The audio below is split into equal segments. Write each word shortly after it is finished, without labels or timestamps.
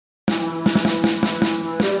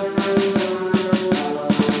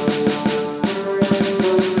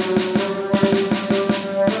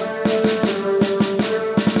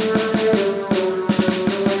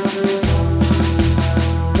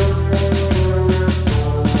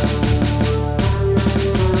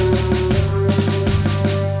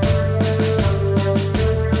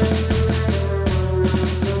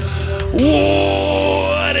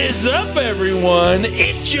everyone.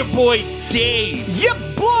 It's your boy Dave. Yeah,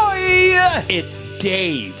 boy! It's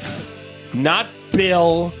Dave. Not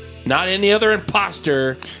Bill, not any other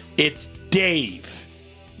imposter. It's Dave.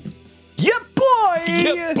 Yeah, boy!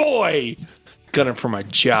 Yeah, boy. Gunning for my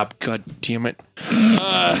job, god damn it.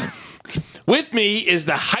 With me is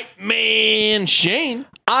the hype man, Shane.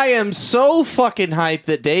 I am so fucking hyped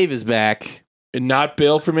that Dave is back. And not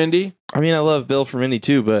Bill from Indy. I mean, I love Bill from Indy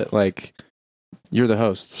too, but like, you're the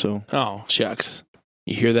host, so. Oh, shucks.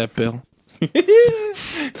 You hear that, Bill?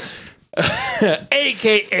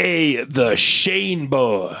 AKA the Shane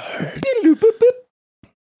Boy.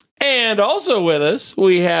 And also with us,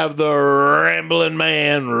 we have the rambling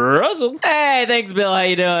man, Russell. Hey, thanks, Bill. How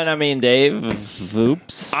you doing? I mean, Dave.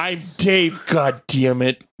 Oops. I'm Dave, god damn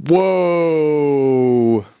it.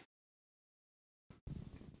 Whoa.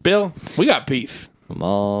 Bill, we got beef. I'm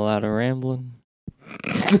all out of rambling.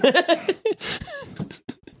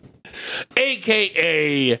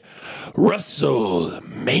 AKA Russell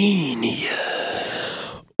Mania.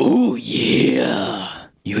 Ooh, yeah.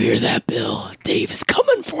 You hear that, Bill? Dave's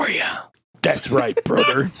coming for you. That's right,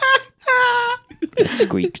 brother. It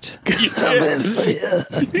squeaked. I'm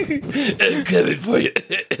coming for you.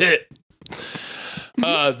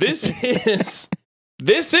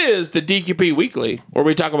 This is the DQP Weekly, where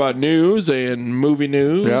we talk about news and movie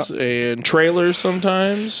news and trailers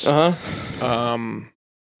sometimes.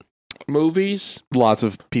 Movies. Lots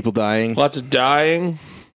of people dying. Lots of dying.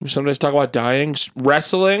 We sometimes talk about dying.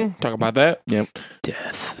 Wrestling. Talk about that. Yep.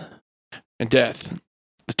 Death. And death.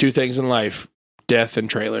 The two things in life. Death and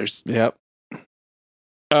trailers. Yep.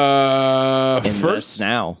 Invest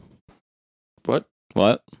now. What?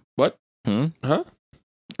 What? Huh?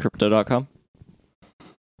 Crypto.com.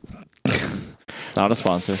 Not a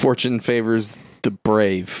sponsor. Fortune favors the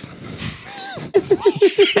brave.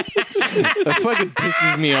 That fucking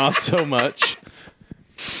pisses me off so much.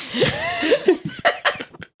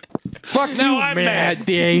 Fuck Now you, I'm Matt mad.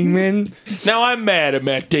 Damon. Now I'm mad at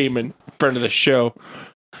Matt Damon, friend of the show.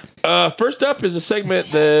 First up is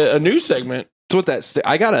a new segment. That's what that.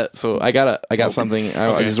 I got something.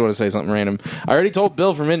 I just want to say something random. I already told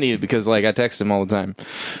Bill from Indy because like I text him all the time.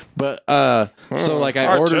 But so like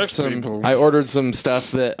I ordered some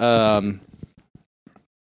stuff that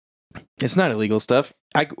it's not illegal stuff.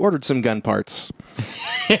 I ordered some gun parts.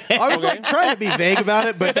 I was like trying to be vague about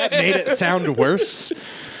it, but that made it sound worse.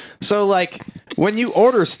 So like when you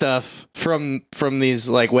order stuff from these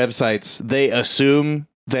like websites, they assume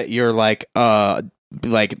that you're like Trump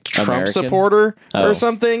American? supporter or Oh.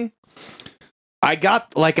 something. I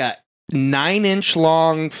got like a 9-inch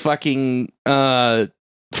long fucking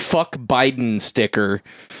fuck Biden sticker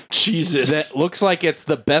Jesus. that looks like it's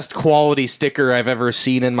the best quality sticker I've ever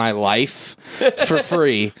seen in my life for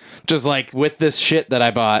free. Just like with this shit that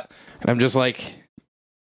I bought. And I'm just like,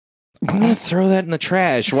 I'm gonna throw that in the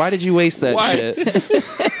trash. Why did you waste that Why?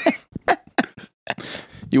 shit?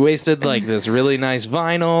 You wasted like this really nice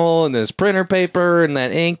vinyl and this printer paper and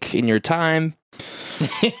that ink and your time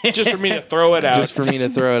Just for me to throw it out. just for me to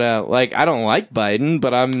throw it out. Like, I don't like Biden,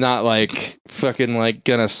 but I'm not like fucking like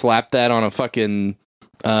gonna slap that on a fucking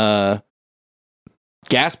gas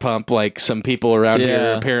pump like some people around here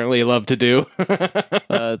Yeah. apparently love to do.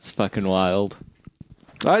 That's fucking wild.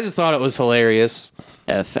 I just thought it was hilarious.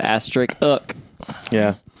 F asterisk hook.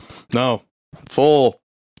 Yeah. No. Full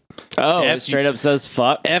Oh, F- it straight up says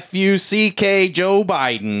fuck. F-U-C-K Joe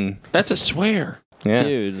Biden. That's a swear. Yeah.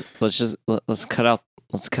 Dude, let's cut off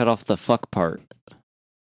the fuck part.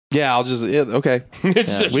 Yeah, I'll just okay.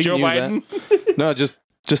 It's Yeah. just We Joe can use Biden. No, just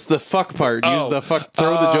the fuck part. Use Oh. the fuck.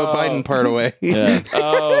 Throw the Joe Oh. Biden part away. Yeah.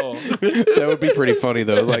 Oh. That would be pretty funny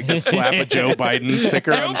though. Like just slap a Joe Biden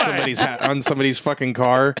sticker Joe on Biden. on somebody's fucking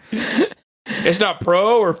car. It's not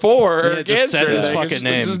pro or for or Yeah, it just against says or his anything. fucking It's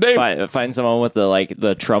name. his name. Find someone with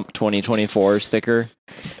the Trump 2024 sticker.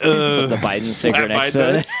 Put the Biden sticker Slap next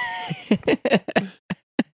Biden. to it.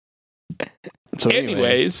 So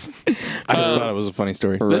Anyways, I just thought it was a funny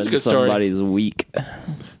story. That's a Ruin good story. somebody's week.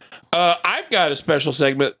 I've got a special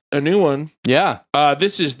segment, a new one. Yeah.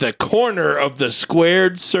 This is the corner of the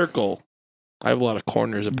squared circle. I have a lot of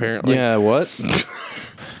corners, apparently. Yeah. What?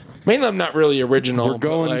 Mainly, I'm not really original. We're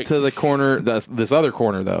going but, like, to the corner. This other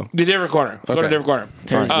corner though. the different corner. Go to Okay. a different corner.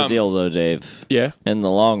 Here's the Um, deal, though, Dave. Yeah. In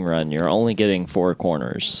the long run, you're only getting 4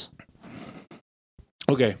 corners.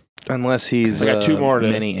 Okay. Unless he's I got 2 more to-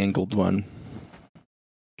 mini angled one.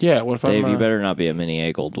 Yeah. What if Dave, I'm? you better not be a mini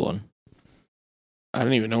angled one. I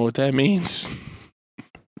don't even know what that means.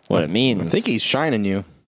 What it means, I think he's shining you.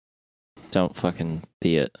 don't fucking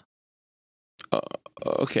be it.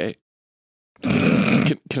 Okay.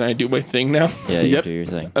 Can I do my thing now? Yeah, you Yep. do your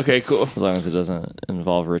thing. Okay, cool. As long as it doesn't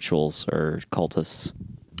involve rituals or cultists.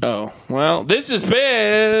 Oh, well, this has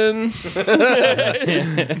been...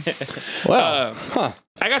 Well,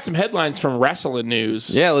 I got some headlines from wrestling news.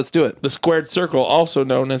 yeah, let's do it. The squared circle, also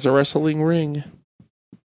known as a wrestling ring.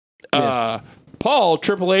 Paul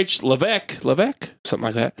Triple H Levesque, something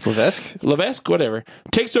like that. Levesque, whatever,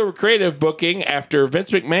 takes over creative booking after Vince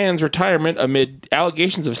McMahon's retirement amid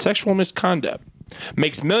allegations of sexual misconduct.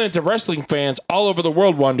 Makes millions of wrestling fans all over the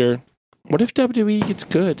world wonder, what if WWE gets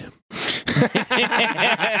good?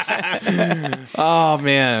 Oh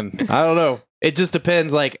man, I don't know. It just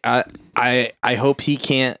depends. Like I hope he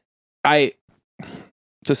can't.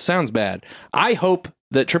 This sounds bad. I hope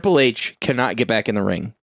that Triple H cannot get back in the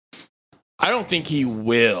ring. I don't think he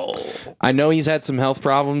will. I know he's had some health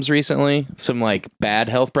problems recently, some like bad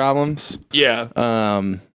health problems. Yeah.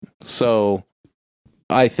 So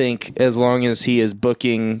I think as long as he is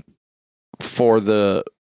booking for the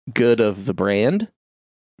good of the brand,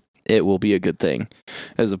 it will be a good thing,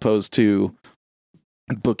 as opposed to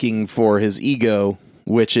booking for his ego,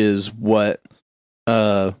 which is what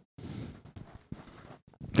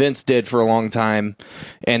Vince did for a long time,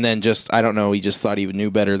 and then just I don't know, he just thought he knew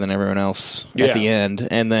better than everyone else at the end,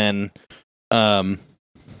 and then I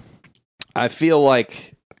feel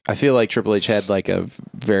like Triple H had like a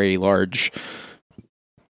very large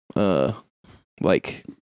like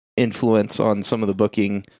influence on some of the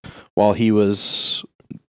booking while he was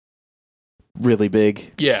really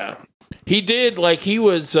big. Yeah. He did, like, he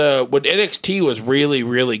was, when NXT was really,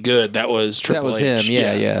 really good, that was Triple H. That was him,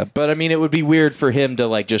 yeah. But, I mean, it would be weird for him to,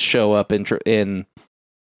 like, just show up in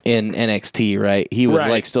NXT, right? He was,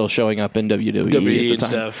 like, still showing up in WWE at the time.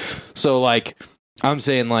 Stuff. So, like, I'm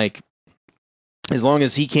saying, like, as long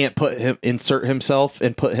as he can't insert himself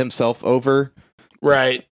and put himself over.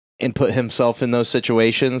 Right. And put himself in those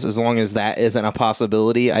situations, as long as that isn't a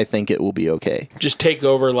possibility, I think it will be okay. Just take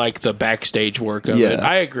over like the backstage work of it.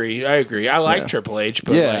 I agree. I like Triple H,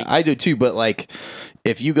 but like, I do too. But like,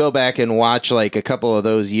 if you go back and watch like a couple of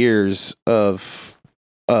those years of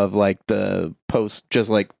like the post,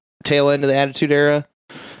 just like tail end of the Attitude Era,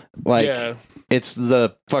 like it's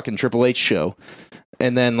the fucking Triple H show,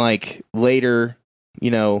 and then like later,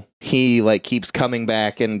 you know, he like keeps coming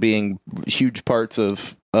back and being huge parts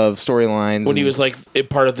of storylines when he was like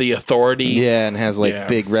part of the Authority, and has like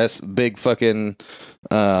big fucking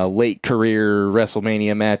late career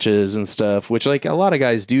WrestleMania matches and stuff, which like a lot of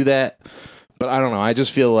guys do that, but I don't know, I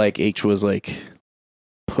just feel like H was like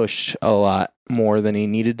pushed a lot more than he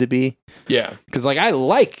needed to be. Because like I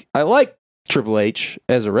like Triple H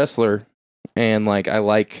as a wrestler, and like I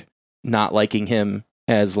like not liking him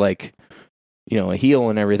as like, you know, a heel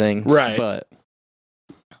and everything, right? But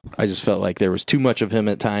I just felt like there was too much of him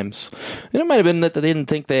at times. And it might have been that they didn't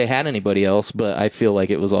think they had anybody else, but I feel like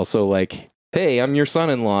it was also like, hey, I'm your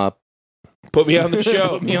son-in-law. Put me on the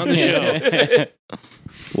show. Put me on the show.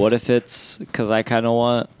 What if it's because I kind of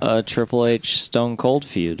want a Triple H Stone Cold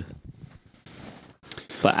feud,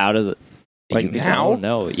 but out of the like now?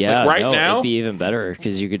 No, yeah, like right now, it'd be even better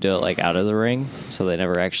because you could do it like out of the ring, so they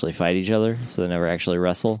never actually fight each other, so they never actually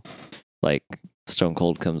wrestle. Like Stone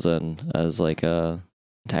Cold comes in as like a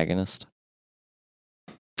antagonist,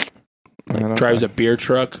 like drives a beer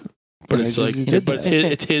truck, but it's like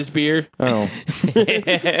it's his beer. Oh, I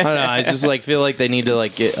don't know. I just like feel like they need to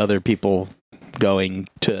like get other people going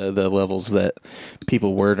to the levels that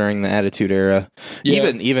people were during the Attitude Era,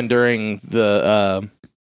 even during the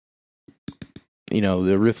you know,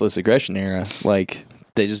 the Ruthless Aggression Era. Like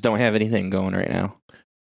they just don't have anything going right now.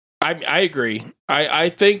 I agree. I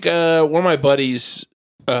think one of my buddies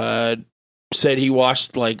said he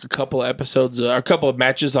watched like a couple of episodes, or a couple of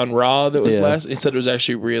matches on Raw that was last. He said it was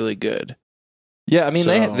actually really good. Yeah, I mean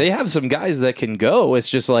they have some guys that can go. It's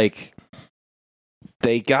just like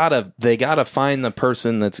they gotta find the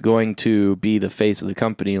person that's going to be the face of the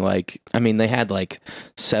company. Like, I mean, they had like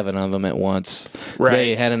 7 of them at once. Right.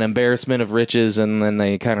 They had an embarrassment of riches, and then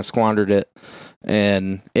they kind of squandered it.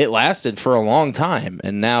 And it lasted for a long time,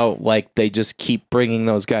 and now like they just keep bringing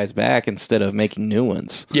those guys back instead of making new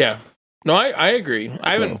ones. Yeah, no, I agree.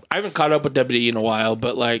 I haven't caught up with WWE in a while,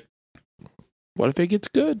 but like, what if it gets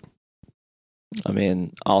good? I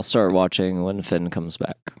mean, I'll start watching when Finn comes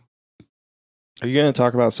back. Are you going to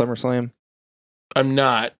talk about SummerSlam? I'm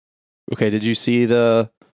not. Okay, did you see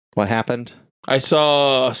what happened? I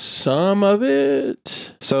saw some of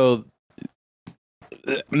it. So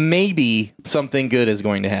maybe something good is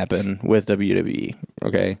going to happen with WWE.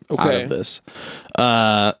 Okay. Out of this.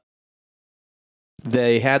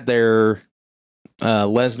 They had their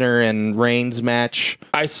Lesnar and Reigns match.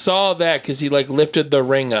 I saw that because he like lifted the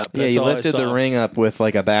ring up. Yeah, That's he all I lifted the saw. ring up with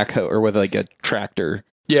like a backhoe or with like a tractor,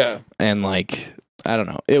 Yeah. and like I don't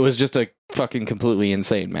know, it was just a fucking completely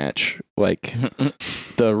insane match. Like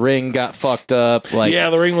the ring got fucked up. Like Yeah,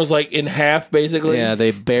 the ring was like in half basically. yeah,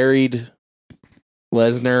 they buried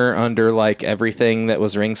Lesnar under like everything that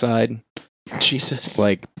was ringside. Jesus.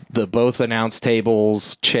 Like both announce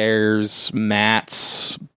tables, chairs,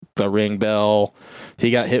 mats, the ring bell.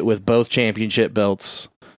 He got hit with both championship belts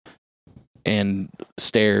and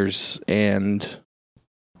stairs and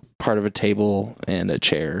part of a table and a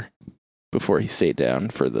chair before he stayed down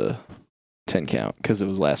for the 10 count because it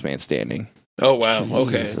was last man standing. Oh wow.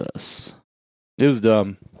 Okay. Jesus. It was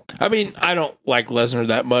dumb. I mean, I don't like Lesnar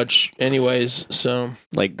that much, anyways. So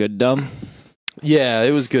Like good dumb? Yeah,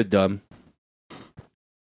 it was good dumb.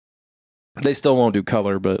 They still won't do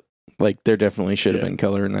color, but like there definitely should have Yeah. been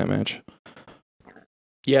color in that match.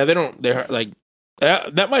 yeah, they don't. They're like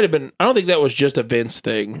that might have been. I don't think that was just a Vince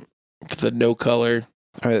thing. The no color.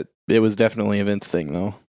 It was definitely a Vince thing,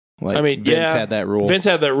 though. Like, I mean, Vince yeah, had that rule. Vince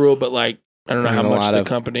had that rule, but like I don't know And how a much lot the of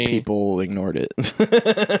company people ignored it.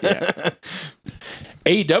 Yeah.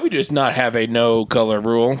 AEW does not have a no color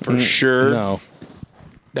rule for sure. No.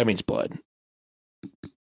 That means blood.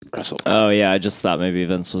 Wrestle. Oh yeah, I just thought maybe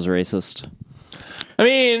Vince was racist. I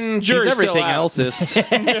mean, He's jury's still everything out. else is.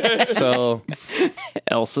 So,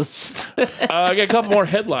 Elsist. I got a couple more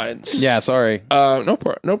headlines. yeah, sorry. No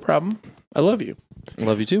problem. I love you.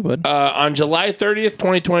 Love you too, bud. On July 30th,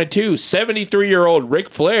 2022, 73-year-old Ric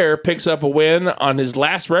Flair picks up a win on his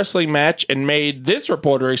last wrestling match and made this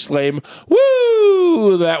reporter exclaim,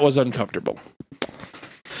 "Woo! That was uncomfortable."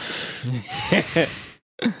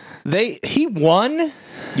 He won?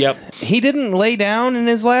 Yep. He didn't lay down in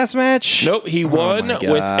his last match? Nope. He won my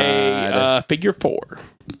with God. a figure four.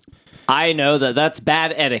 I know that's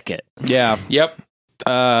bad etiquette. Yeah. Yep.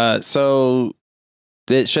 So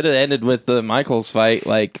it should have ended with the Michaels fight,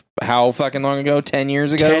 like how fucking long ago? 10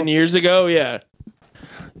 years ago? 10 years ago, yeah.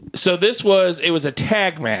 So it was a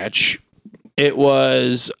tag match. It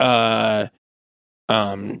was Ric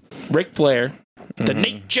Flair, the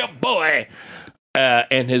Nature Boy,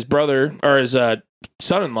 and his brother or his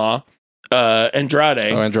son-in-law,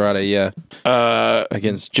 Andrade, Oh, Andrade, yeah.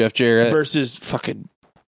 Against Jeff Jarrett. versus fucking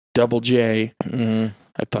Double J. Mhm.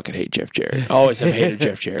 I fucking hate Jeff Jarrett. Always have hated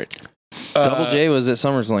Jeff Jarrett. Double J was at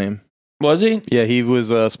SummerSlam. Was he? Yeah, he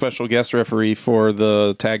was a special guest referee for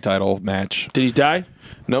the tag title match. Did he die?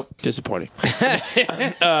 Nope. Disappointing.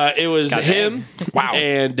 It was him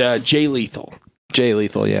and Jay Lethal. Jay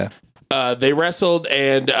Lethal, yeah. They wrestled,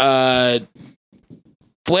 and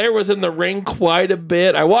Flair was in the ring quite a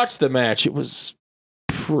bit. I watched the match. It was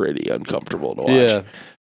pretty uncomfortable to watch.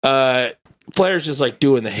 Yeah. Flair's just like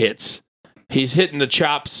doing the hits. He's hitting the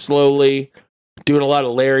chops slowly, doing a lot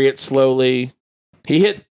of lariats slowly. He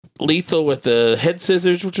hit Lethal with the head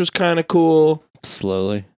scissors, which was kind of cool.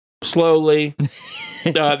 Slowly.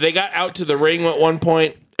 They got out to the ring at one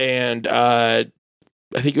point, and I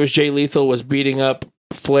think it was Jay Lethal was beating up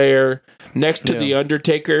Flair next to the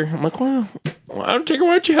Undertaker. I'm like, well, Undertaker, why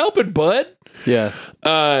aren't you helping, bud? Yeah.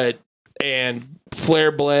 And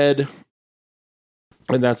Flair bled,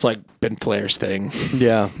 and that's like been Flair's thing.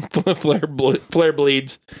 Yeah. Flair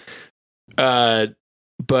bleeds. But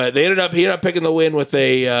he ended up picking the win with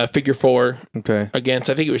a figure four Okay. against,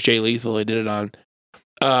 I think it was Jay Lethal they did it on.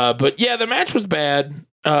 But yeah, the match was bad.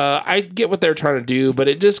 I get what they're trying to do, but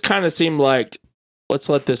it just kind of seemed like, let's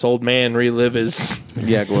let this old man relive his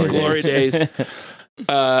Yeah, glory days.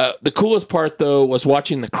 The coolest part, though, was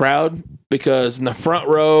watching the crowd, because in the front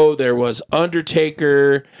row, there was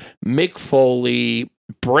Undertaker, Mick Foley,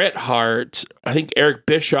 Bret Hart. I think Eric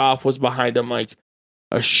Bischoff was behind him. Like,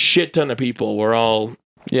 a shit ton of people were all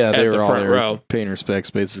Yeah, they at the were all front there row. paying respects,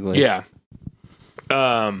 basically. Yeah.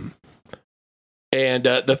 And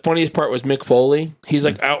the funniest part was Mick Foley. He's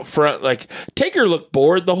like out front, like Taker looked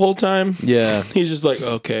bored the whole time. Yeah. He's just like,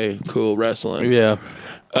 okay, cool wrestling. Yeah.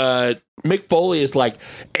 Mick Foley is like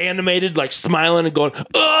animated, like smiling and going,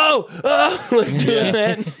 oh, like doing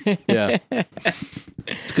that. Yeah.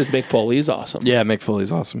 Because Mick Foley is awesome. Yeah, Mick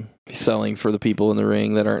Foley's awesome. He's selling for the people in the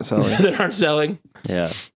ring that aren't selling. That aren't selling.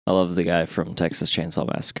 Yeah. I love the guy from Texas Chainsaw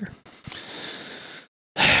Massacre.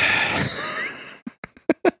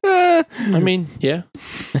 I mean, yeah.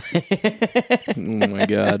 Oh my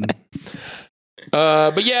god.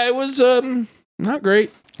 But yeah, it was not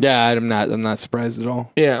great. Yeah, I'm not surprised at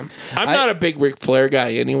all. Yeah. I'm not a big Ric Flair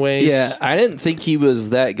guy anyways. Yeah, I didn't think he was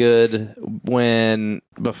that good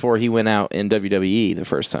before he went out in WWE the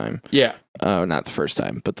first time. Yeah. Not the first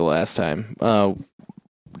time, but the last time.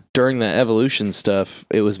 during the Evolution stuff,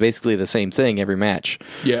 it was basically the same thing every match.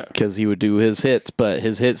 Yeah. Because he would do his hits, but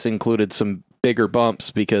his hits included some bigger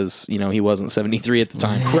bumps because, he wasn't 73 at the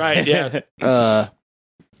time. Right, yeah.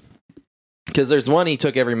 Because there's one he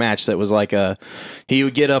took every match that was like he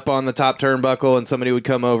would get up on the top turnbuckle and somebody would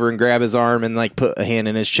come over and grab his arm and like put a hand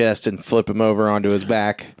in his chest and flip him over onto his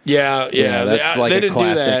back. Yeah. That's They like a didn't do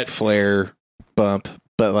classic that. Flair bump.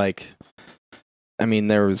 But like, I mean,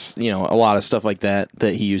 there was, a lot of stuff like that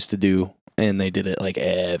he used to do, and they did it like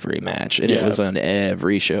every match, and it was on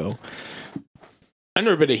every show. I've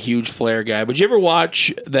never been a huge Flair guy, but you ever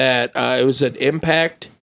watch that? It was an Impact.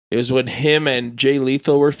 It was when him and Jay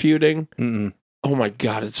Lethal were feuding. Mm-mm. Oh my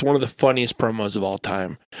God, it's one of the funniest promos of all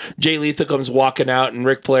time. Jay Lethal comes walking out, and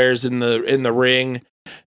Ric Flair's in the ring,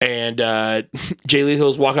 and Jay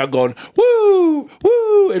Lethal's walking out going, woo,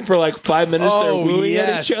 woo, and for like 5 minutes they're wooing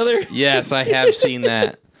at each other. Yes, I have seen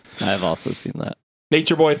that. I've also seen that.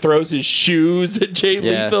 Nature Boy throws his shoes at Jay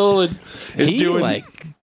Lethal and is He doing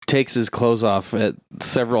takes his clothes off at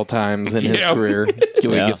several times in his career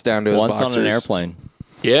when he gets down to his Once boxers. on an airplane.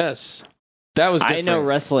 Yes. That was different. I know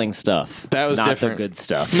wrestling stuff. That was not different. the good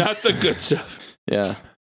stuff. Not the good stuff. Yeah.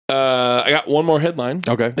 I got one more headline.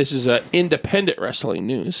 Okay. This is independent wrestling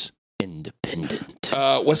news. Independent.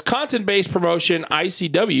 Wisconsin-based promotion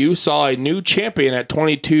ICW saw a new champion at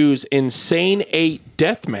 22's Insane 8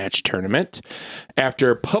 Deathmatch tournament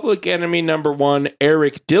after Public Enemy #1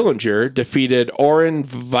 Eric Dillinger defeated Oren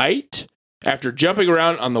Veit after jumping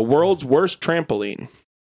around on the world's worst trampoline.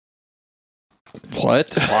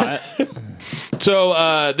 What?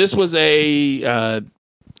 So this was a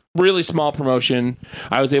really small promotion.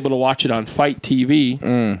 I was able to watch it on Fight TV.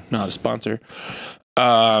 Not a sponsor.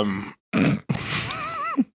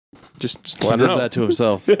 Just He let does her know. that to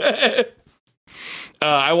himself.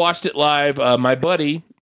 I watched it live. My buddy,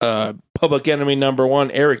 Public Enemy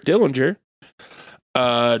 #1 Eric Dillinger.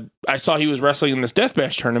 I saw he was wrestling in this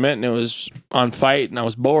deathmatch tournament, and it was on Fight, and I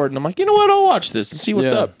was bored, and I'm like, you know what? I'll watch this and see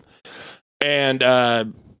what's up. And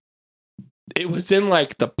it was in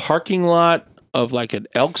like the parking lot of like an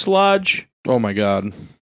Elks Lodge. Oh my God.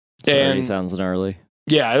 Sorry, And sounds gnarly.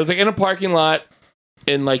 yeah, it was like in a parking lot,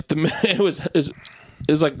 in like it was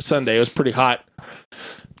like Sunday. It was pretty hot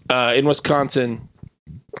in Wisconsin.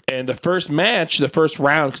 And the first match, the first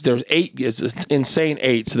round, because there was 8, it's Insane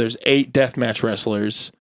 8, so there's 8 deathmatch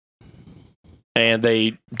wrestlers. And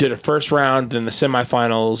they did a first round, then the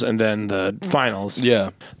semifinals, and then the finals.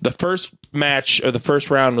 Yeah. The first match, or the first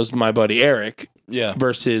round, was my buddy Eric Yeah.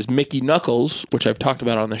 versus Mickey Knuckles, which I've talked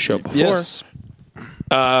about on the show before. Yes.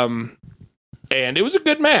 And it was a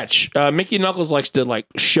good match. Mickey Knuckles likes to like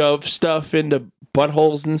shove stuff into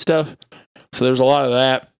buttholes and stuff. So there's a lot of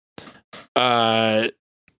that.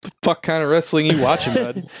 The fuck kind of wrestling you watching,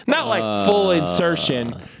 bud? Not like full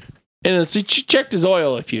insertion. And he checked his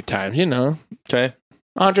oil a few times, Okay.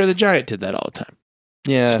 Andre the Giant did that all the time.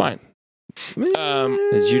 Yeah. It's fine.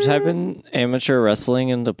 Did you type in amateur wrestling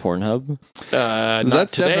into Pornhub?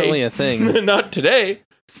 That's definitely a thing. Not today.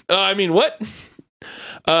 I mean, what?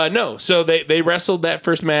 No. So they wrestled that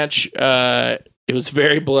first match. It was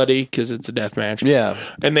very bloody because it's a death match. Yeah.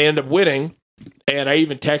 And they end up winning. And I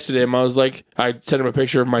even texted him. I was like, I sent him a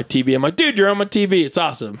picture of my TV. I'm like, dude, you're on my TV. It's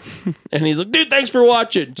awesome. And he's like, dude, thanks for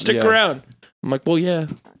watching. Stick around. I'm like, well, yeah.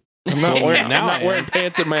 I'm not wearing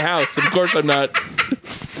pants in my house. Of course I'm not.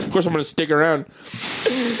 Of course I'm going to stick around.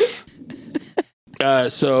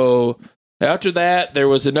 So after that, there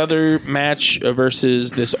was another match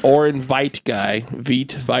versus this Oren Veit guy.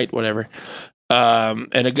 Veit, whatever.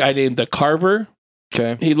 And a guy named The Carver.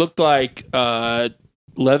 Okay. He looked like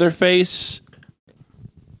Leatherface.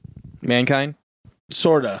 Mankind?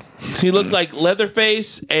 Sorta. He looked like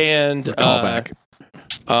Leatherface and Callback.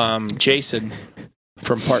 Jason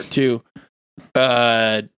from Part 2.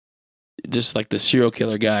 Just like the serial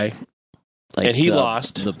killer guy. Like And he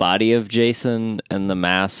lost. the body of Jason and the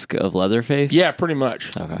mask of Leatherface. Yeah, pretty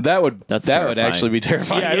much. Okay. That would terrifying. actually be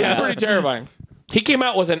terrifying. Yeah, it was pretty terrifying. He came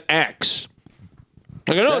out with an axe.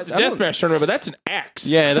 Like, I know it's a deathmatch tournament, but that's an axe.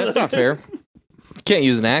 Yeah, that's not fair. Can't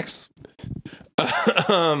use an axe.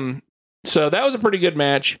 So that was a pretty good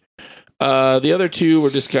match. The other two were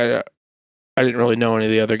just kind of, I didn't really know any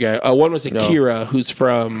of the other guy. One was Akira, who's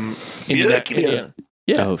from Indiana.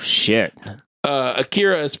 Yeah. Oh shit.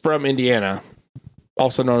 Akira is from Indiana,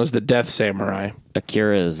 also known as the Death Samurai.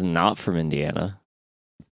 Akira is not from Indiana.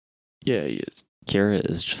 Yeah, he is. Akira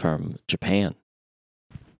is from Japan.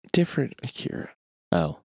 Different Akira.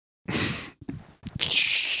 Oh.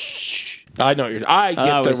 I know I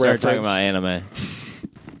get the we started talking reference. about anime.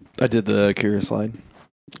 I did the Akira slide.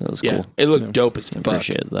 That was Yeah, cool. it looked dope as I fuck.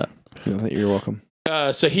 appreciated that. You're welcome.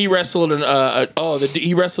 So he wrestled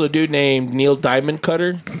he wrestled a dude named Neil Diamond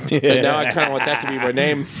Cutter. And now I kind of want that to be my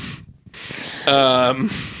name.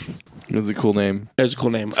 It was a cool name. It was a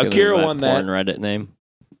cool name. It's gonna be Akira my won that. porn Reddit name.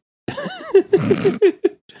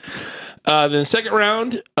 Then the second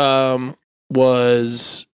round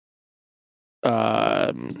was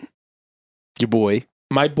Your boy.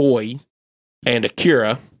 my boy and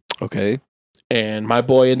Akira, Okay. and my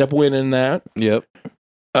boy ended up winning that. Yep.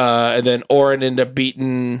 And then Oren ended up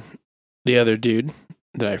beating the other dude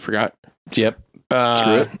that I forgot. Yep.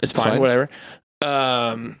 Screw it. It's fine, whatever.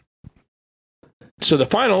 So the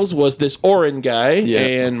finals was this Oren guy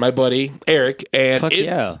and my buddy Eric, and Fuck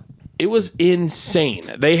yeah. it was insane.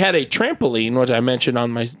 They had a trampoline, which I mentioned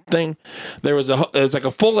on my thing. There was like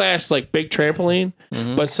a full ass like big trampoline,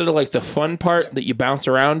 Mhm. but instead of like the fun part that you bounce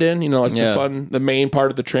around in, like Yeah. the main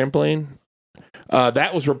part of the trampoline,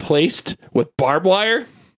 that was replaced with barbed wire.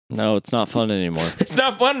 No, it's not fun anymore. It's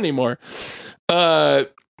not fun anymore. No.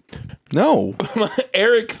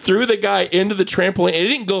 Eric threw the guy into the trampoline. It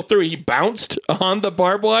didn't go through. He bounced on the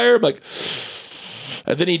barbed wire,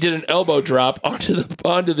 and then he did an elbow drop onto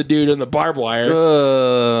the dude on the barbed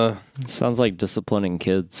wire. Sounds like disciplining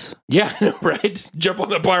kids. Yeah, I know, right? Just jump on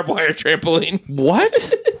the barbed wire trampoline.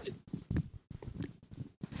 What?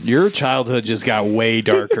 Your childhood just got way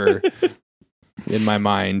darker in my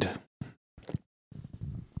mind.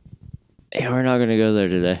 Yeah, we're not gonna go there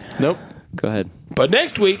today. Nope. Go ahead. But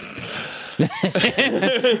next week,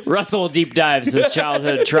 Russell deep dives his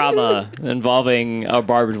childhood trauma involving a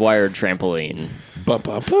barbed wire trampoline. bump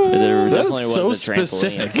up. There That definitely is so was a trampoline.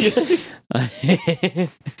 specific.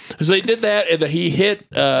 So they did that, and then he hit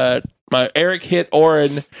Eric hit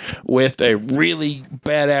Oren with a really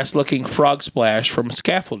badass looking frog splash from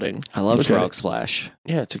scaffolding. I love Okay. frog splash.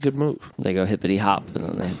 Yeah, it's a good move. They go hippity hop and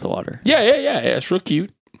then they hit the water. Yeah, it's real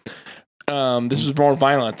cute. This was more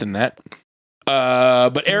violent than that.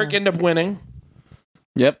 But Eric ended up winning,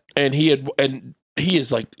 Yep. and he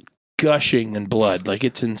is like gushing in blood, like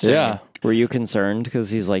it's insane. Yeah. Were you concerned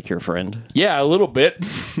because he's like your friend? Yeah, a little bit.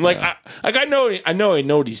 Like Yeah. I know he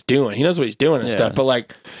know what he's doing. He knows what he's doing and Yeah. stuff. But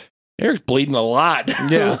like Eric's bleeding a lot.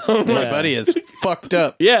 Yeah. My Yeah. buddy is fucked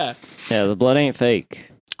up. Yeah. Yeah, the blood ain't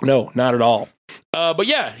fake. No, not at all. But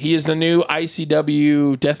yeah, he is the new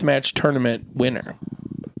ICW Deathmatch Tournament winner.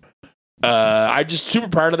 I'm just super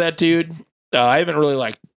proud of that dude. I haven't really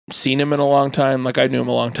like seen him in a long time. Like I knew him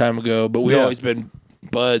a long time ago, but we've Yeah. always been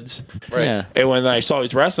buds. Right. Yeah. And when I saw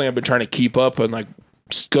he's wrestling, I've been trying to keep up and like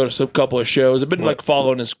go to some couple of shows. I've been like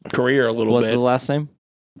following his career a little What's bit. his last name?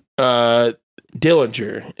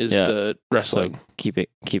 Dillinger is Yeah. the wrestling.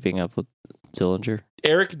 Keeping up with Dillinger.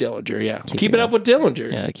 Eric Dillinger, yeah. Keeping Keeping up up. with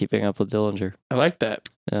Dillinger. Yeah, keeping up with Dillinger. I like that.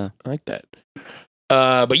 Yeah. I like that.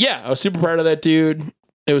 But yeah, I was super proud of that dude.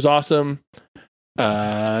 It was awesome.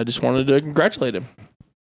 I just wanted to congratulate him.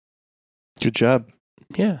 Good job.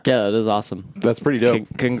 Yeah. Yeah, it is awesome. That's pretty dope.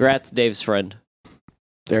 Congrats, Dave's friend.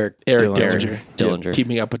 Eric Dillinger. Dillinger. Yep,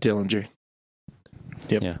 keeping up with Dillinger.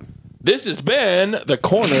 Yep. Yeah. This has been the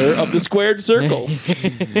corner of the squared circle.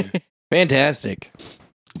 Fantastic.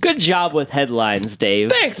 Good job with headlines, Dave.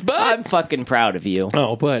 Thanks, bud. I'm fucking proud of you.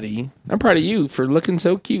 Oh, buddy. I'm proud of you for looking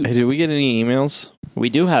so cute. Hey, did we get any emails? We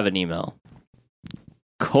do have an email.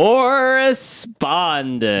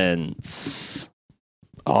 Correspondence.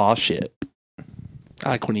 Aw, shit. I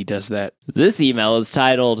like when he does that. This email is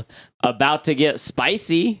titled About to Get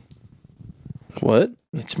Spicy. What?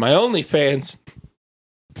 It's my OnlyFans.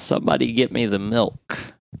 Somebody get me the milk.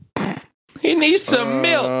 He needs some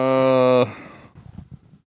milk.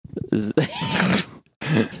 Is-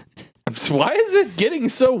 Why is it getting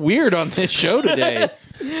so weird on this show today?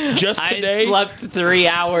 Just today. I slept 3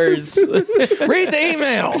 hours. Read the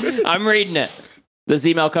email. I'm reading it. This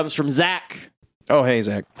email comes from Zach. Oh, hey,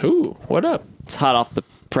 Zach. Ooh, what up? It's hot off the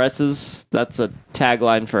presses. That's a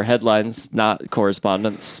tagline for headlines, not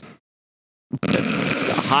correspondence.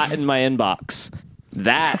 It's hot in my inbox.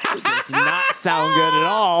 That does not sound good at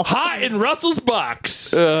all. Hot in Russell's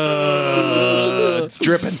box. It's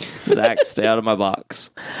dripping. Zach, stay out of my box.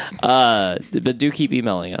 But do keep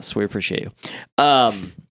emailing us. We appreciate you.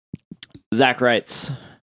 Zach writes,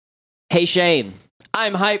 "Hey Shane,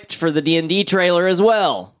 I'm hyped for the D&D trailer as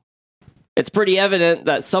well. It's pretty evident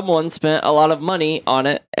that someone spent a lot of money on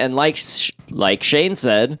it, and like Shane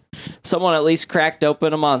said, someone at least cracked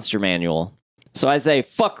open a monster manual. So I say,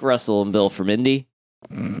 fuck Russell and Bill from Indy.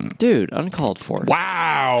 Dude, uncalled for.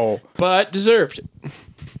 Wow. But deserved.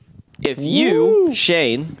 If you,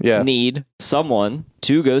 Shane, Yeah. need someone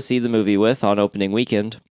to go see the movie with on opening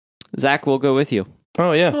weekend, Zach will go with you.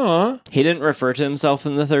 Oh, yeah. Aw. He didn't refer to himself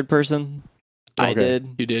in the third person. I Okay. did.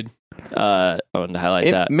 You did. I wanted to highlight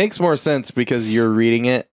It that. makes more sense because you're reading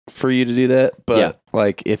it for you to do that. But Yeah.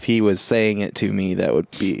 like if he was saying it to me, that would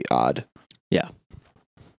be odd.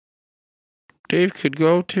 Dave could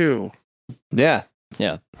go too. Yeah.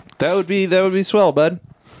 Yeah. That would be swell, bud.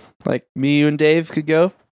 Like me, you, and Dave could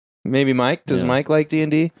go. Maybe Mike. Does Yeah. Mike like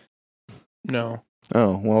D&D? No.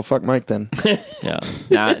 Oh, well, fuck Mike then. Yeah.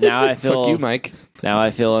 Now I feel Fuck you, Mike. now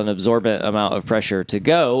I feel an absorbent amount of pressure to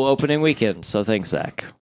go opening weekend. So thanks, Zach.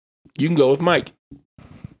 You can go with Mike.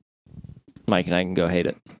 Mike and I can go hate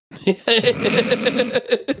it.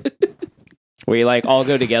 We like all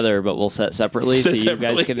go together, but we'll set separately Sit so you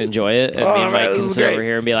separately. guys can enjoy it. And Oh, me and man, Mike this can is sit great. over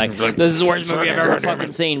here and be like, "This is the worst movie I've ever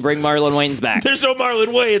fucking seen. Bring Marlon Wayans back." There's no Marlon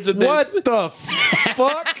Wayans in this. What the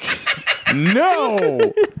fuck?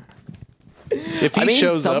 No. If he I mean,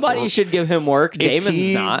 shows somebody up, should give him work. if Damon's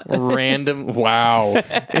he not. Wow.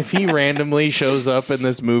 If he randomly shows up in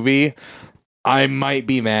this movie, I might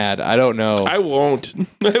be mad. I don't know. I won't.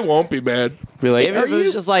 I won't be mad. Be like, Even are if it was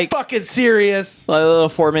you just like fucking serious? a little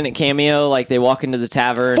 4-minute cameo, like they walk into the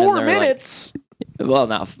tavern. 4 and they're minutes? Like, well,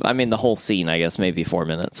 not. I mean, the whole scene, I guess, maybe 4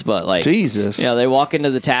 minutes, but like, Jesus. you know, they walk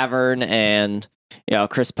into the tavern and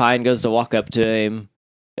Chris Pine goes to walk up to him,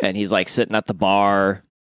 and he's like sitting at the bar,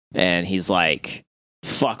 and he's like,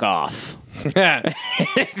 "Fuck off."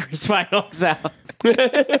 Chris Pine walks out.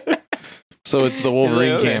 So it's the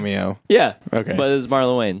Wolverine Okay. cameo. Yeah, Okay. but it's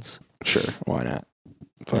Marlon Wayans. Sure. Why not?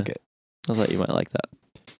 Fuck it. I thought you might like that.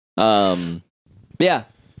 Yeah.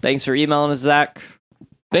 Thanks for emailing us, Zach.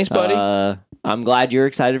 Thanks, buddy. I'm glad you're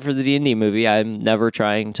excited for the D&D movie. I'm never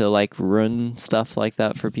trying to like ruin stuff like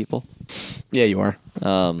that for people. Yeah, you are.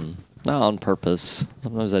 Not on purpose.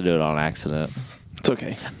 Sometimes I do it on accident. It's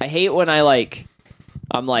okay. I hate when I'm like,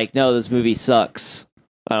 no, this movie sucks.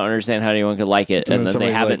 I don't understand how anyone could like it. And And then then they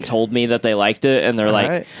somebody's haven't like- told me that they liked it. And they're All like,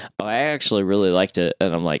 right. oh, I actually really liked it.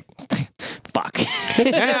 And I'm like, fuck.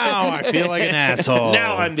 Now I feel like an asshole.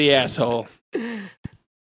 Now I'm the asshole.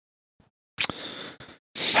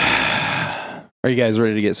 Are you guys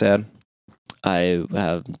ready to get sad? I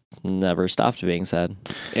have never stopped being sad.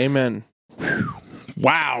 Amen.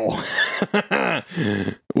 Wow.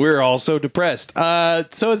 We're all so depressed.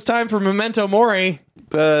 So it's time for Memento Mori,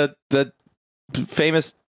 the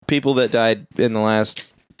famous people that died in the last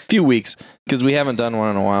few weeks, because we haven't done one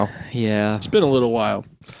in a while. Yeah. It's been a little while.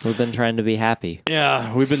 We've been trying to be happy.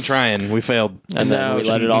 Yeah, we've been trying. We failed. And then we Ouch.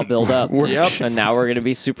 let it all build up. Yep. And now we're going to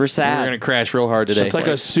be super We're sad. gonna crash real hard today. It's like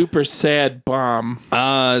a super sad bomb.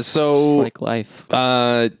 Just So like life.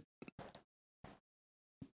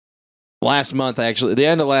 last month, actually, the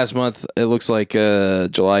end of last month, it looks like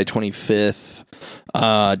July 25th,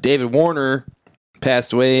 David Warner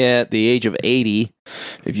passed away at the age of 80.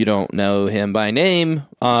 If you don't know him by name,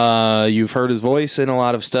 you've heard his voice in a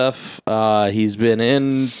lot of stuff. He's been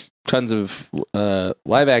in tons of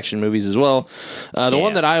live action movies as well. The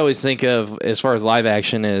one that I always think of as far as live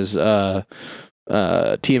action is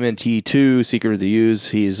TMNT 2, Secret of the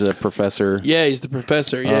Ooze. He's a professor. Yeah, he's the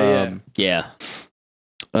professor. Yeah, Yeah.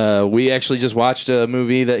 We actually just watched a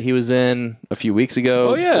movie that he was in a few weeks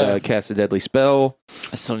ago. Oh, yeah. Cast a Deadly Spell.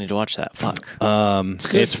 I still need to watch that. Fuck.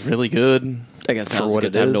 It's really good. I guess for now's a what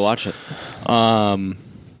good it time to is. watch it.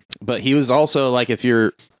 But he was also like, if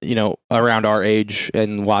you're, around our age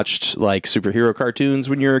and watched like superhero cartoons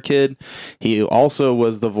when you were a kid, he also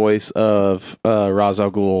was the voice of Ra's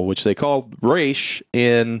al Ghul, which they called Raish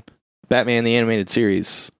in Batman the Animated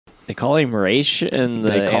Series. They call him Raish in the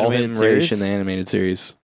They call him animated series? Raish in the animated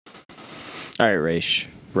series. All right, Raish.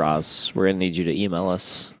 Roz, we're going to need you to email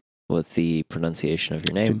us with the pronunciation of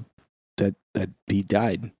your name. That he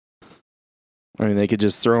died. I mean, they could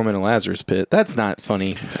just throw him in a Lazarus pit. That's not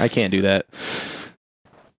funny. I can't do that.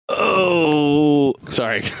 Oh,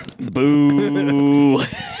 Sorry. boo.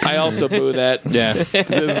 I also boo that. Yeah,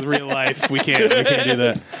 this is real life. We can't do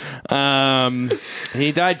that.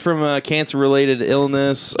 He died from a cancer-related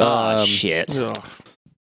illness. Oh, shit. Ugh.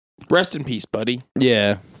 Rest in peace, buddy.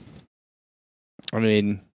 Yeah. I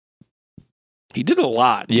mean, He did a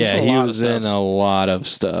lot. yeah, did a he lot of was stuff. in a lot of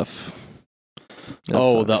stuff. That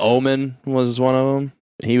The sucks. Omen was one of them.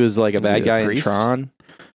 He was like a Was he bad a guy in priest? Tron.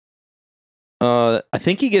 I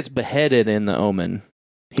think he gets beheaded in The Omen.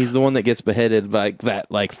 He's the one that gets beheaded by that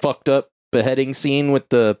like fucked up beheading scene with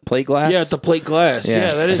the plate glass. Yeah, the plate glass.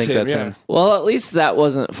 Yeah, that I is think him. that's Yeah. him. Well, at least that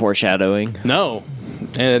wasn't foreshadowing. No.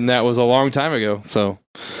 And that was a long time ago. So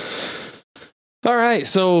all right,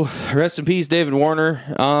 so rest in peace, David Warner.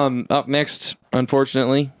 Up next,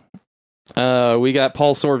 unfortunately, we got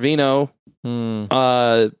Paul Sorvino Hmm.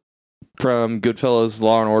 from Goodfellas,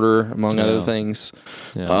 Law and Order, among other Yeah. things.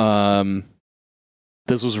 Yeah.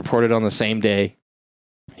 This was reported on the same day.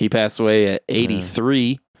 He passed away at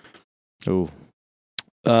 83. Ooh.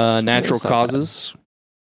 Natural That's not causes.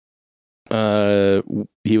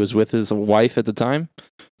 He was with his wife at the time.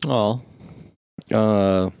 Oh.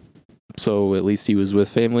 So at least he was with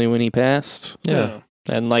family when he passed. Yeah.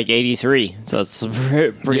 And like 83. So that's a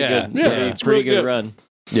pretty Yeah. good. Yeah. It's pretty good run.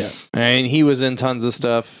 Yeah. And he was in tons of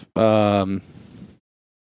stuff.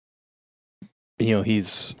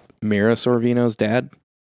 He's Mira Sorvino's dad.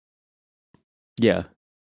 Yeah.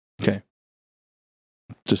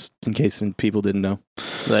 Just in case people didn't know.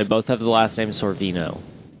 They both have the last name Sorvino.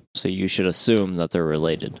 So you should assume that they're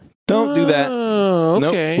related. Don't do that. Oh,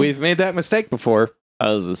 okay. Nope, we've made that mistake before. That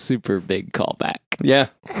was a super big callback. Yeah.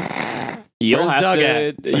 You'll Where's Doug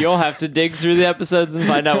have to dig through the episodes and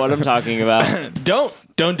find out what I'm talking about. Don't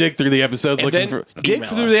dig through the episodes And looking then for dig email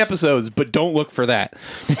through us. the episodes, but don't look for that.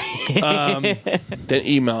 Then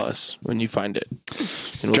email us when you find it.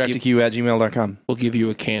 And DraftyQ@gmail.com. we'll give you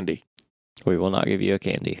a candy. We will not give you a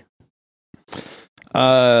candy.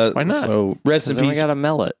 Why not? So rest in Then we peace, gotta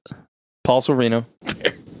mail it. Paul Sorvino.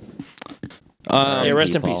 Yeah,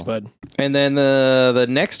 rest in Paul. peace, bud. And then the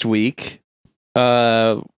next week,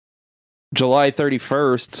 July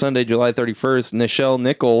 31st, Sunday, July 31st, Nichelle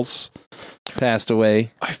Nichols passed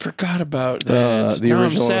away. I forgot about that. The Now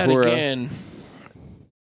original I'm sad Uhura. again.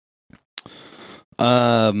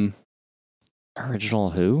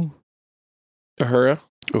 Original who? Uhura.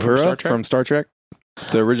 Uhura Star Trek? from Star Trek,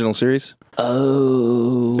 the original series,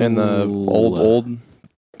 Oh. and the old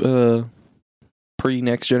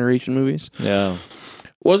pre-Next Generation movies. Yeah.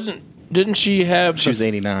 Didn't she have She was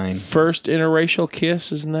 89. first interracial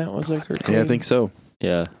kiss? Isn't that was like her claim? Yeah, I think so.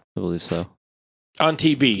 Yeah, I believe so. On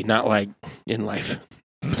TV, not like in life.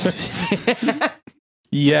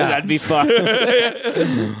 Yeah. That'd be fucked.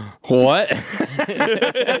 What?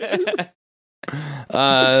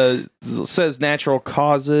 Says natural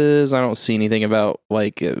causes. I don't see anything about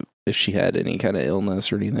like if she had any kind of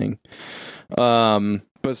illness or anything.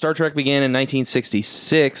 But Star Trek began in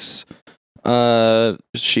 1966.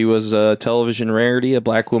 She was a television rarity, a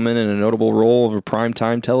black woman in a notable role of a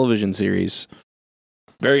primetime television series.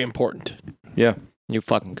 Very important. You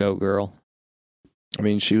fucking go, girl. I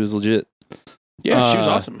mean, she was legit. Yeah, she was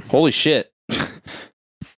awesome. Holy shit.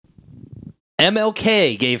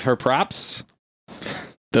 MLK gave her props.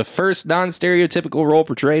 The first non-stereotypical role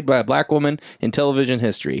portrayed by a black woman in television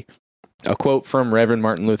history. A quote from Reverend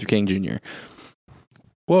Martin Luther King Jr.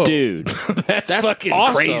 Whoa. Dude. That's fucking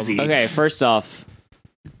awesome. crazy. Okay, first off,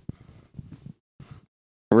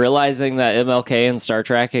 realizing that MLK and Star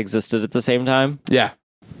Trek existed at the same time Yeah.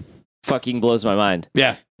 fucking blows my mind.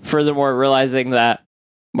 Yeah. Furthermore, realizing that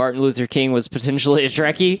Martin Luther King was potentially a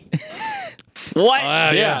Trekkie. What?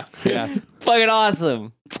 Yeah. Yeah. Fucking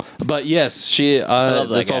awesome. But yes, she. love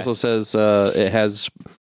that This guy. also says it has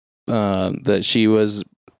that she was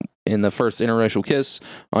in the first interracial kiss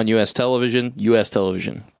on U.S. television. U.S.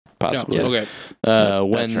 television, possibly. Yeah. Okay.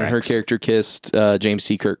 When her tracks. character kissed James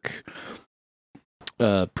T. Kirk,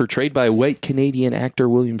 portrayed by white Canadian actor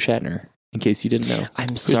William Shatner. In case you didn't know,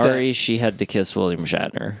 I'm sorry she had to kiss William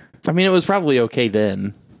Shatner. I mean, it was probably okay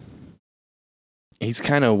then. He's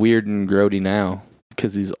kind of weird and grody now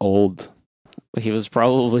because he's old. He was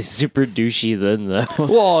probably super douchey then, though.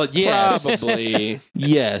 Well, yes, Probably.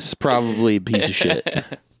 yes, probably a piece of shit.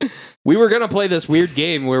 We were gonna play this weird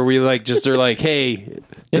game where we like just are like, hey,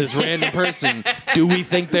 this random person, do we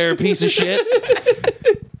think they're a piece of shit?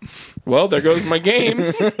 Well, there goes my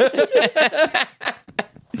game.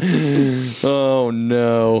 Oh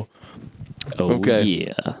no. Oh, Okay.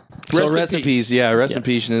 yeah. So Rest in rest in peace. peace. Yeah, rest in Yes.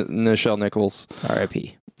 peace, Nichelle Nichols.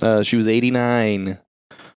 R.I.P. She was 89.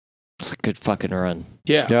 It's a good fucking run.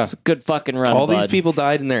 Yeah. Yeah. It's a good fucking run. All these bud. people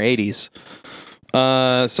died in their 80s.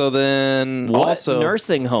 So then What also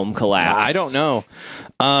nursing home collapsed? I don't know.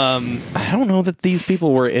 I don't know that these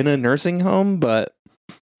people were in a nursing home, but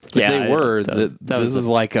if Yeah, they were, that was this is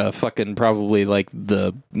like a fucking probably like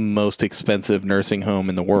the most expensive nursing home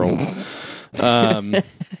in the world.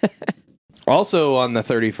 Also on the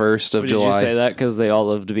 31st of Did July. you say that because they all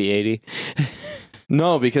live to be 80?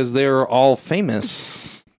 No, because they were all famous.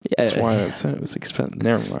 Yeah, That's why I said it was expensive.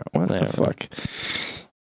 Never mind. What the Never mind. fuck?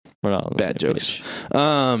 we're not on the Bad same jokes.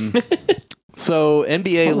 page. So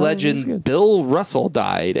NBA Hold on, legend that's good. Bill Russell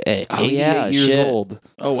died at 88 yeah, years shit. old.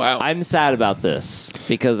 Oh, wow. I'm sad about this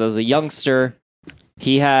because as a youngster,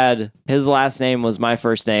 he had his last name was my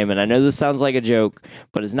first name, and I know this sounds like a joke,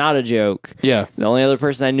 but it's not a joke. Yeah. The only other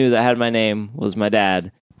person I knew that had my name was my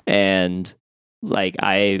dad, and like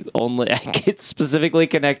I get specifically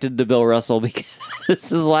connected to Bill Russell because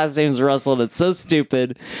his last name's Russell, and it's so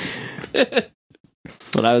stupid.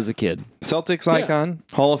 When I was a kid. Celtics icon,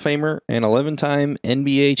 Hall of Famer, and 11-time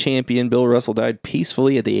NBA champion Bill Russell died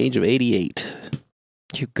peacefully at the age of 88.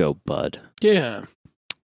 You go, bud. Yeah.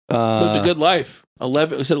 Lived a good life.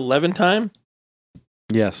 11. Was it 11 time?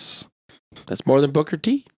 Yes. That's more than Booker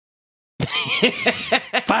T.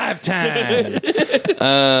 5-time.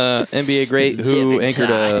 NBA great who Every anchored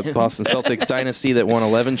a time. Boston Celtics dynasty that won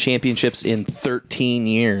 11 championships in 13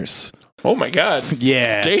 years. Oh my God.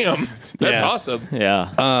 Yeah. Damn. That's Yeah. awesome.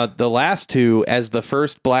 Yeah. The last two as the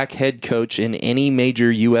first black head coach in any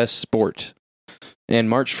major U.S. sport. And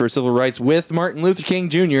marched for civil rights with Martin Luther King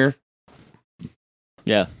Jr.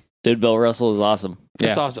 Yeah. Dude, Bill Russell is awesome.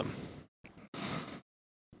 That's Yeah. awesome.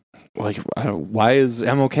 Like, why is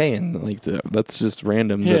MLK in? Like, that's just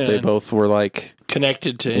random that they Yeah. both were like,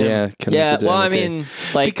 Connected to him. yeah, Yeah, connected to well, I MLK. mean,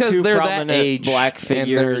 like because two they're that prominent age, black and they're-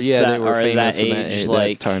 figures yeah, that they were are famous that in age, that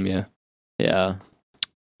like, time, yeah, yeah.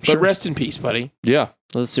 But rest in peace, buddy. yeah.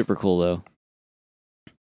 That's super cool, though.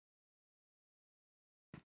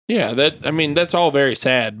 Yeah, that's all very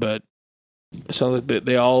sad, but so that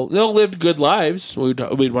they all lived good lives. We'd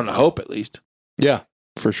want to hope, at least. Yeah,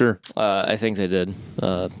 for sure. I think they did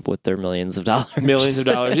with their millions of dollars. Millions of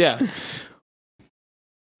dollars. Yeah.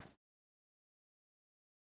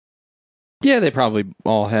 Yeah, they probably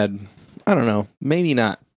all had, I don't know, maybe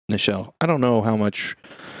not Michelle. I don't know how much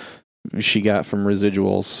she got from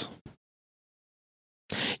residuals.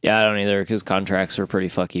 Yeah, I don't either because contracts were pretty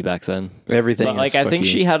fucky back then. Everything But like, is I think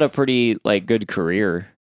fucky. she had a pretty like good career.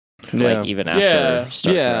 Yeah. Like even after Yeah.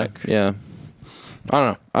 Star yeah, Trek. yeah. I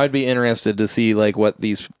don't know. I'd be interested to see like what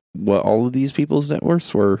all of these people's net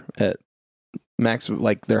worths were at max,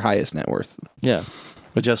 like their highest net worth, Yeah,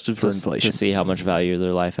 adjusted for Just inflation. to see how much value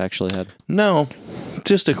their life actually had. No,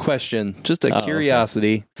 just a question, just a Oh, okay.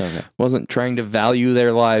 curiosity. Okay. Wasn't trying to value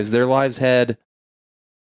their lives. Their lives had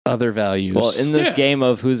other values. Well, in this Yeah. game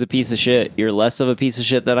of who's a piece of shit, you're less of a piece of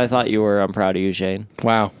shit than I thought you were. I'm proud of you, Shane.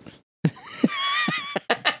 Wow.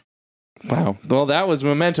 Wow. Well, that was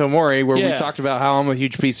Memento Mori, where we Yeah. talked about how I'm a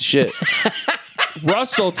huge piece of shit.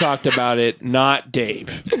 Russell talked about it, not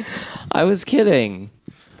Dave. I was kidding.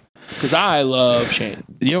 Because I love Shane.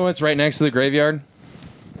 You know what's right next to the graveyard?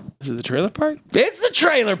 Is it the trailer park? It's the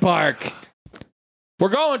trailer park. We're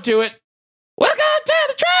going to it. Welcome to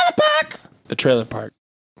the trailer park. The trailer park.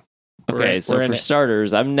 Okay, so we're in for it.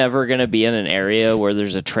 starters, I'm never going to be in an area where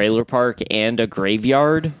there's a trailer park and a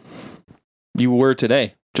graveyard. You were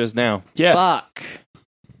today, just now. Yeah, Fuck.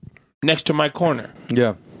 next to my corner.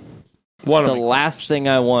 Yeah. One The of my last thing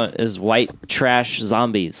I want is white trash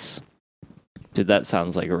zombies. Dude, that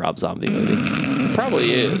sounds like a Rob Zombie movie.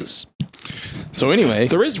 probably is. So anyway,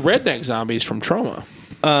 There is redneck zombies from Trauma.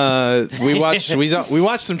 we watched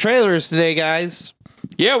some trailers today, guys.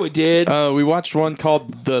 Yeah, we did. We watched one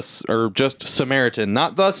called just Samaritan,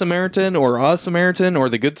 not The Samaritan or A Samaritan or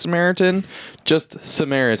The Good Samaritan, just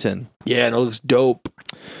Samaritan. Yeah, and it looks dope.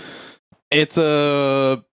 It's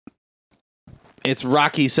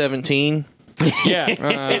Rocky 17. Yeah,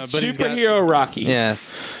 But it's he's got- superhero Rocky. Yeah.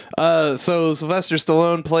 So Sylvester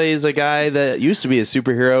Stallone plays a guy that used to be a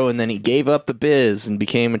superhero, and then he gave up the biz and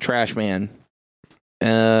became a trash man,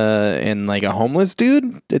 and like a homeless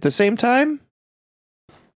dude at the same time.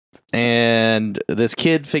 And this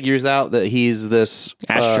kid figures out that he's this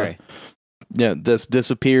Ashtray. this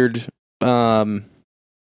disappeared superhero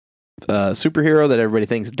that everybody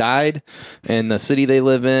thinks died, and the city they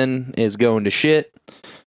live in is going to shit.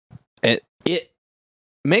 It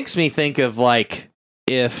makes me think of like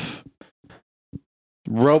if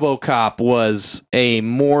RoboCop was a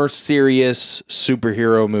more serious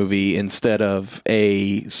superhero movie instead of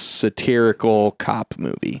a satirical cop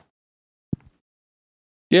movie.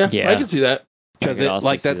 Yeah, Yeah. I can see that. Because I could it also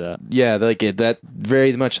like see that, that. yeah, like that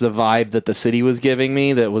very much the vibe that the city was giving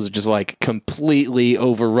me. That was just like completely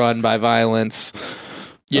overrun by violence.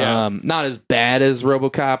 Yeah. Not as bad as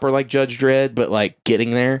RoboCop or like Judge Dredd, but like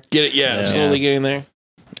getting there, Get it? Yeah, Yeah. slowly getting there.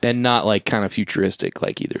 and not like kind of futuristic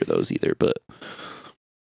like either of those either, but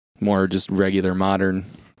more just regular modern.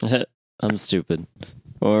 I'm stupid.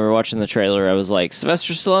 When we were watching the trailer, I was like,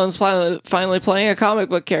 Sylvester Stallone's finally playing a comic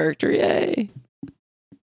book character. Yay.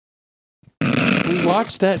 We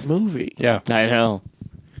watched that movie Yeah. I know.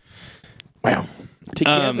 Wow.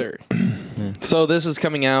 together. So this is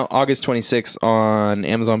coming out August 26th on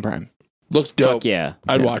Amazon Prime. Looks dope. Fuck yeah.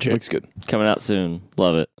 I'd Yeah, watch it. Looks good. Coming out soon.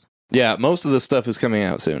 Love it. Yeah, most of the stuff is coming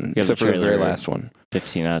out soon, the except for the very trailer. last one.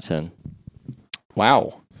 15 out of 10.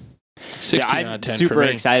 Wow. 16 Yeah, out I'm of 10 super for me.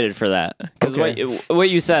 excited for that. Because Okay. what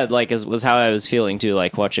you said was how I was feeling too,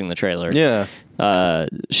 like watching the trailer. Yeah.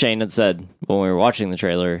 Shane had said when we were watching the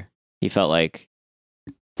trailer, he felt like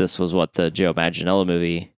this was what the Joe Manganiello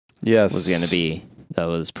movie Yes. was going to be. That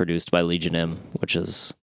was produced by Legion M, which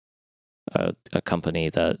is a company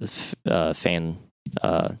that fan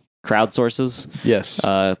crowdsources Yes.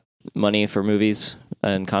 money for movies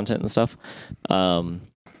and content and stuff.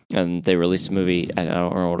 And they released a movie. I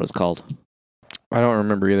don't remember what it was called. I don't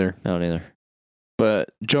remember either. I don't either. But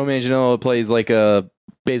Joe Manganiello plays like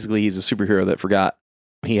basically he's a superhero that forgot.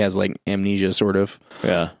 He has like amnesia sort of.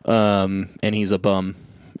 Yeah. And he's a bum.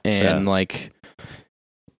 And like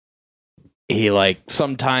he like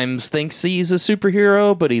sometimes thinks he's a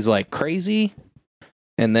superhero, but he's like crazy.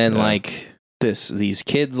 And then like these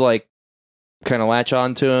kids like kind of latch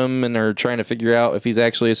on to him and are trying to figure out if he's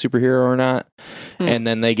actually a superhero or not. And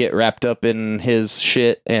then they get wrapped up in his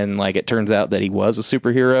shit, and like it turns out that he was a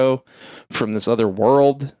superhero from this other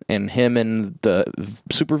world, and him and the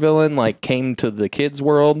supervillain like came to the kids'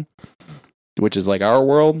 world, which is like our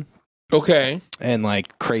world. Okay. And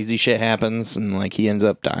like crazy shit happens, and like he ends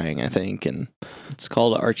up dying, I think. And It's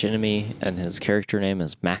called Arch Enemy, and his character name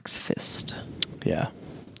is Max Fist. yeah,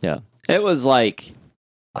 Yeah. It was like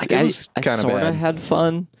it was I kinda sort of bad. had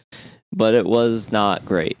fun, but it was not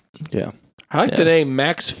great. yeah, I like Yeah. the name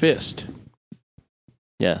Max Fist.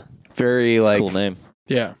 Yeah. very It's like a cool name.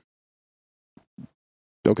 Yeah.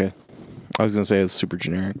 okay. I was gonna say it's super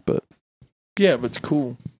generic, but Yeah, but it's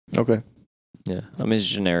cool. okay. Yeah. I mean, it's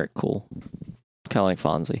generic cool. Kind of like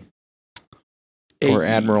Fonzie. Or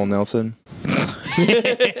Admiral Nelson.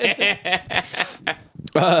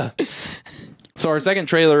 So our second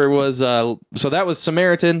trailer was so that was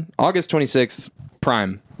Samaritan, August 26th,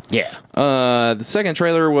 Prime. Yeah. The second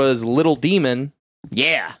trailer was Little Demon,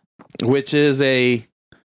 Yeah. which is an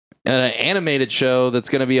animated show that's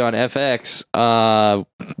going to be on FX.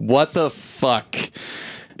 What the fuck?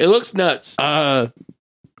 It looks nuts.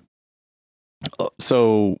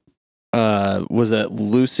 So was it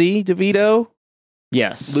Lucy DeVito?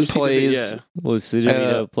 Yes. Lucy plays DeVito, yeah. Lucy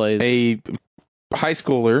DeVito plays. A high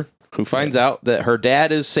schooler who finds out that her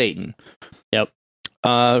dad is Satan. Yep.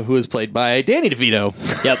 Who is played by Danny DeVito.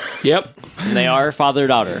 Yep. Yep. And they are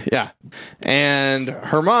father-daughter. Yeah. And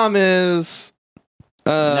her mom is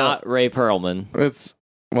Not Ray Perlman. it's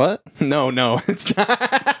what? No, it's not.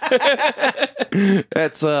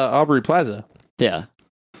 That's Aubrey Plaza. Yeah.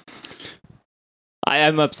 I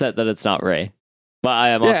am upset that it's not Ray. But I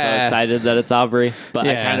am also Yeah. excited that it's Aubrey. But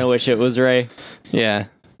I Yeah. kind of wish it was Ray. Yeah.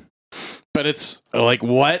 But it's like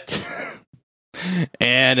what?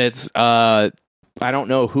 And it's I don't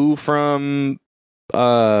know who from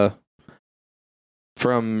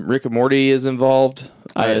Rick and Morty is involved.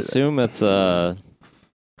 I assume it's not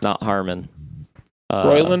Harmon.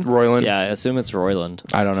 Roiland? Roiland. Yeah, I assume it's Roiland.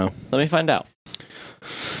 I don't know. Let me find out.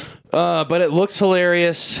 But it looks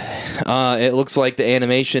hilarious. It looks like the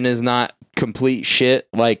animation is not complete shit.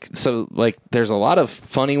 Like there's a lot of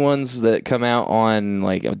funny ones that come out on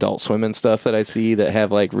like Adult Swim and stuff that I see that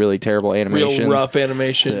have like really terrible animation. Real rough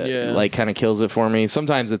animation. that, Yeah. like kind of kills it for me.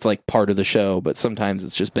 Sometimes it's like part of the show, but sometimes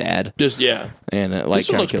it's just bad, Just, yeah. and it like This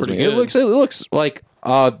one kind of looks kills me. pretty It good. looks like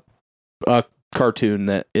a cartoon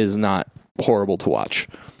that is not horrible to watch.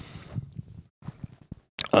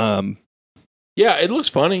 Yeah, it looks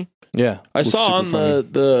funny. Yeah, I looks saw super on funny.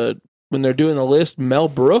 the when they're doing the list, Mel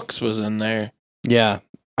Brooks was in there. Yeah,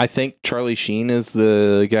 I think Charlie Sheen is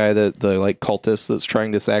the guy that the like cultist that's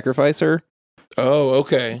trying to sacrifice her. Oh,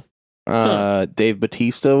 okay. Dave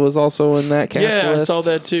Bautista was also in that cast Yeah, list. I saw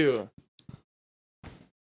that too.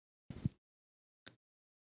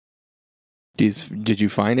 Did you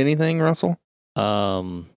find anything, Russell?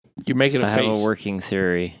 You're making a I face. have a working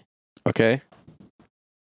theory. Okay.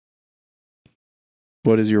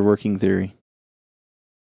 What is your working theory?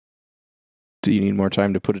 Do you need more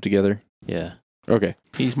time to put it together? Yeah. Okay.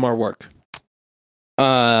 He's more work.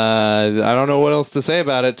 I don't know what else to say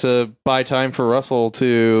about it to buy time for Russell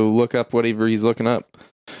to look up whatever he's looking up.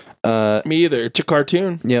 Me either. It's a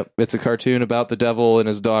cartoon Yep, it's a cartoon about the devil and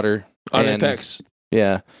his daughter. on And- FX.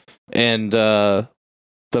 Yeah. And the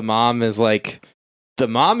mom is like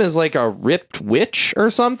a ripped witch or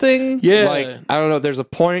something. Yeah. Like I don't know, there's a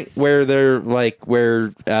point where they're like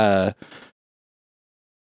where Danny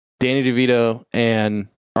DeVito and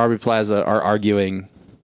Aubrey Plaza are arguing,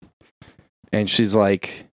 and she's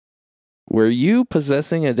like, "Were you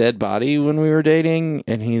possessing a dead body when we were dating?"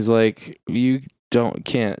 And he's like, "You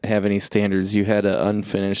can't have any standards. You had an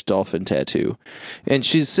unfinished dolphin tattoo." And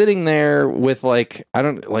she's sitting there with like I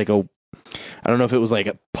don't know if it was like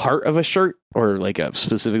a part of a shirt or like a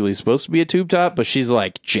specifically supposed to be a tube top, but she's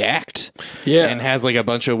like jacked Yeah. and has like a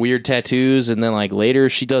bunch of weird tattoos, and then like later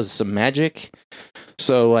she does some magic.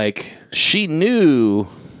 So like she knew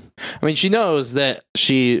I mean, she knows that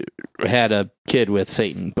she had a kid with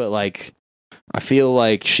Satan, but like, I feel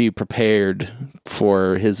like she prepared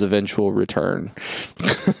for his eventual return.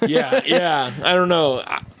 Yeah. I don't know.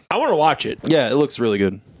 I want to watch it. Yeah, it looks really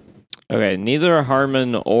good. Okay, neither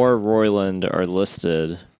Harmon or Roiland are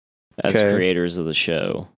listed as Okay. creators of the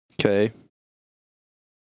show. Okay.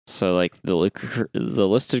 So, like, the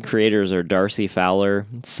listed creators are Darcy Fowler,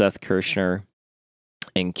 Seth Kirshner,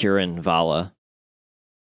 and Kieran Vala.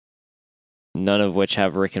 None of which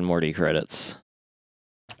have Rick and Morty credits.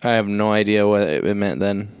 I have no idea what it meant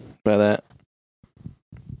then by that.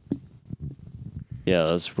 Yeah,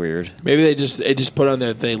 that's weird. Maybe they just put on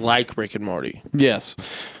there they like Rick and Morty. Yes.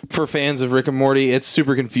 For fans of Rick and Morty, it's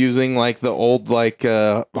super confusing, like the old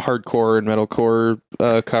hardcore and metalcore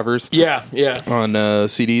covers Yeah. on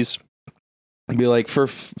CDs. It'd be like for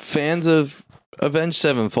fans of Avenged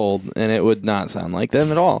Sevenfold, and it would not sound like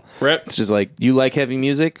them at all. Rip. It's just like, you like heavy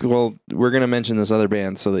music? Well, we're going to mention this other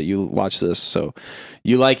band so that you watch this. So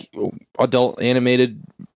you like adult animated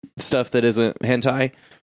stuff that isn't hentai?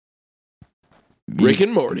 Rick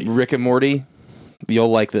and Morty. Rick and Morty, you'll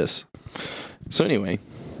like this. So anyway,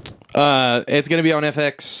 it's going to be on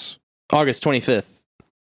FX August 25th.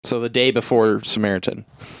 So the day before Samaritan.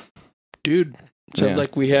 Dude, sounds Yeah.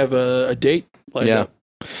 like we have a date lined Yeah.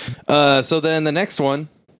 up. So then the next one,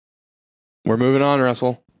 we're moving on,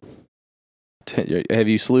 Russell. Have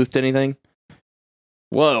you sleuthed anything?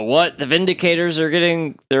 Whoa, what? The Vindicators are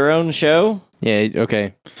getting their own show? Yeah,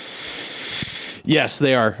 okay. Yes,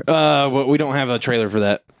 they are. But we don't have a trailer for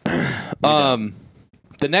that.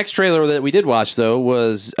 The next trailer that we did watch, though,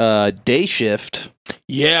 was Day Shift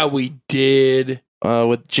Yeah, we did.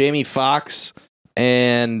 with Jamie Foxx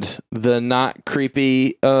and the not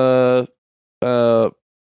creepy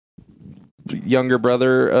younger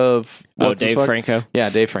brother of Dave Franco. Yeah,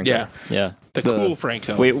 Dave Franco. Yeah. Yeah. The cool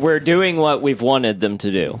Franco. We're doing what we've wanted them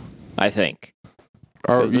to do, I think.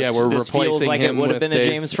 Or, 'Cause yeah, we're this replacing feels like him it would have with been a Dave.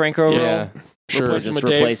 James Franco role. Yeah, sure. Replace him Just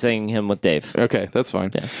with Dave. replacing him with Dave. Okay, that's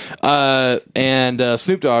fine. Yeah. And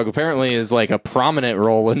Snoop Dogg apparently is like a prominent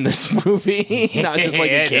role in this movie, not just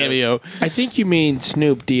like a It cameo. I think you mean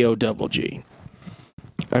Snoop D-O-double-G.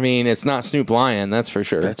 I mean, it's not Snoop Lion, that's for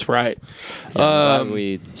sure. That's right. I'm glad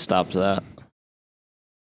we stopped that.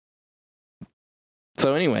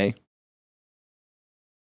 So anyway,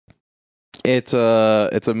 it's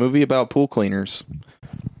a movie about pool cleaners.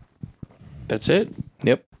 That's it.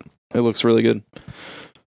 Yep, it looks really good.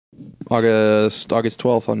 August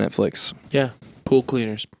 12th on Netflix. Yeah. Pool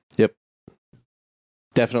cleaners.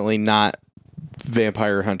 Definitely not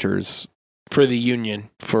vampire hunters For the union.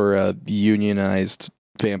 for a unionized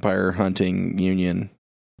vampire hunting union.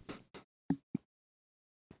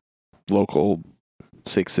 Local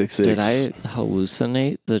 666. Did I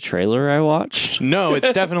hallucinate the trailer I watched? No,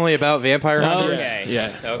 it's definitely about vampire hunters. Okay.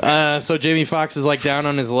 Yeah. So Jamie Foxx is like down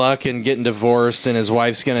on his luck and getting divorced, and his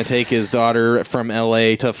wife's gonna take his daughter from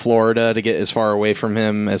LA to Florida to get as far away from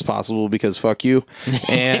him as possible because fuck you.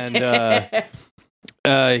 And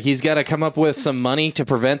he's got to come up with some money to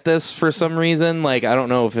prevent this for some reason. Like, I don't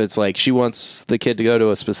know if it's like she wants the kid to go to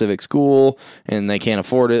a specific school and they can't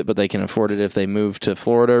afford it, but they can afford it if they move to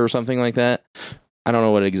Florida or something like that. I don't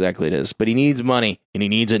know what exactly it is, but he needs money and he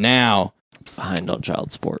needs it now. It's behind on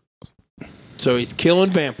child support. So he's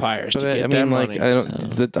killing vampires But to get I that mean, like, money.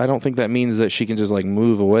 I don't think that means that she can just like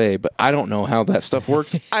move away. But I don't know how that stuff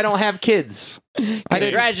works. I don't have kids.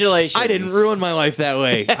 Congratulations. I didn't ruin my life that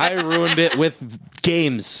way. I ruined it with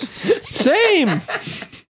games. Same.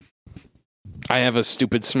 I have a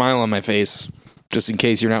stupid smile on my face, just in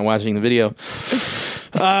case you're not watching the video.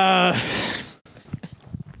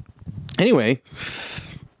 Anyway,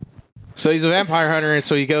 so he's a vampire hunter, and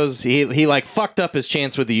so he goes. He like fucked up his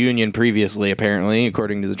chance with the union previously, apparently,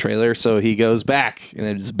 according to the trailer. So he goes back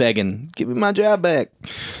and is begging, "Give me my job back."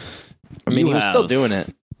 I mean, he was still doing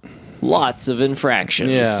it. Lots of infractions.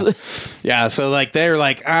 Yeah. Yeah, so like they're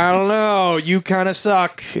like, I don't know, you kind of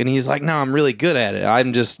suck. And he's like, no, I'm really good at it.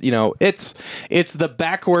 I'm just, it's the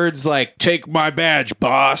backwards like, take my badge,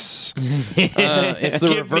 boss. It's the Give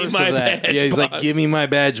me reverse my of that. badge, Yeah, he's like, boss. give me my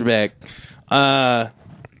badge back. And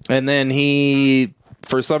then he,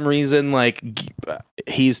 for some reason, like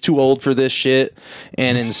he's too old for this shit.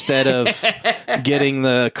 And instead of getting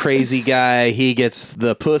the crazy guy, he gets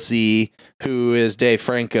the pussy, who is Dave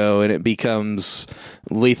Franco, and it becomes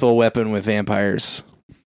Lethal Weapon with vampires.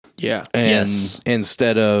 Yeah. And Yes.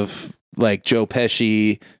 instead of like Joe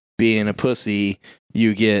Pesci being a pussy,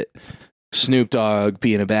 you get Snoop Dogg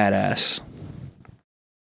being a badass.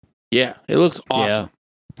 Yeah. It looks awesome.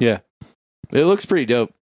 Yeah, it looks pretty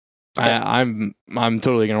dope. I'm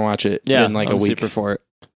totally gonna watch it Yeah. in like I'm a week. super for it.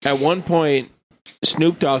 at one point,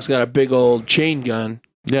 Snoop Dogg's got a big old chain gun.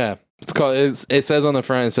 Yeah. It's called. It says on the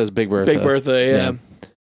front. It says Big Bertha. Big Bertha, yeah. And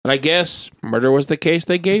I guess murder was the case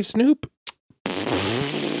they gave Snoop.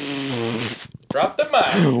 Drop the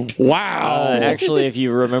mic. Wow. Actually, if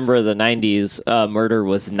you remember the 90s, murder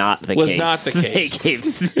was not the case. Was not the case. They gave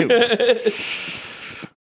Snoop.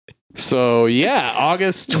 So yeah,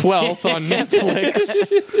 August 12th on Netflix.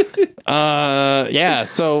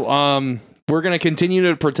 So we're gonna continue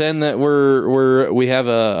to pretend that we have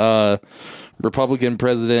a Republican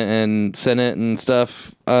president and Senate and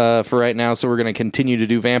stuff for right now. So we're gonna continue to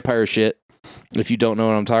do vampire shit. If you don't know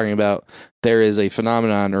what I'm talking about, there is a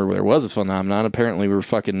phenomenon, or there was a phenomenon. Apparently, we're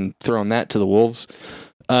fucking throwing that to the wolves.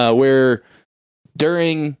 Where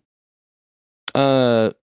during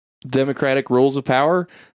Democratic rules of power,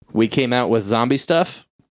 we came out with zombie stuff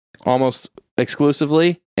almost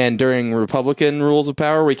exclusively, and during Republican rules of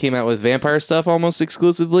power, we came out with vampire stuff almost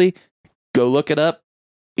exclusively. Go look it up;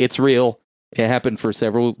 it's real. It happened for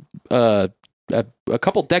several, a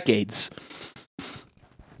couple decades.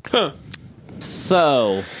 Huh.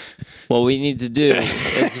 So, what we need to do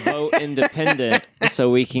is vote independent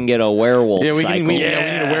so we can get a werewolf Yeah, we cycle. need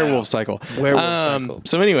a werewolf cycle. Werewolf cycle.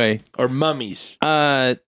 So anyway, Or mummies.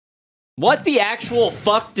 What the actual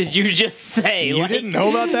fuck did you just say? You didn't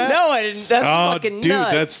know about that? No, I didn't. That's fucking dude,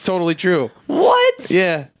 nuts. that's totally true. What?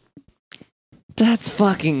 Yeah. That's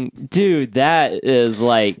fucking... Dude, that is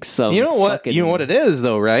like some You know what? fucking- You know what it is,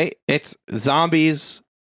 though, right? It's zombies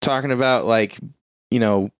talking about, like, you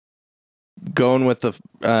know, going with the,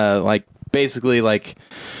 like, basically, like,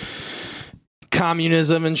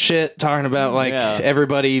 communism and shit, talking about, like,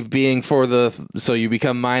 everybody being for the... So you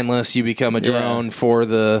become mindless, you become a drone for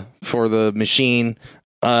the machine,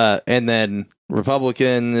 and then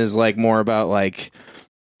Republican is, like, more about, like...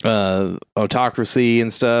 autocracy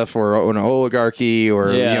and stuff, or an oligarchy,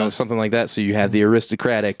 or you know, something like that. So you have the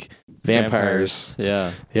aristocratic vampires.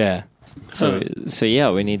 Yeah. Yeah. So yeah,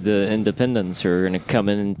 we need the independents who are going to come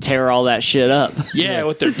in and tear all that shit up. Yeah,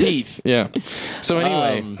 with their teeth. Yeah. So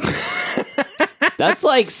anyway, that's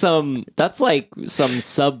like some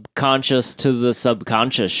subconscious to the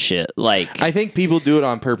subconscious shit. Like, I think people do it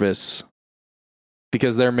on purpose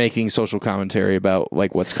because they're making social commentary about,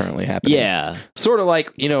 like, what's currently happening. yeah, Sort of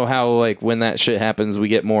like, you know, how, like, when that shit happens, we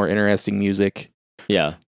get more interesting music.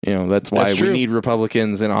 yeah. You know, that's why That's we true. need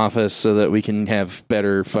Republicans in office, so that we can have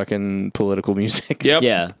better fucking political music. Yep.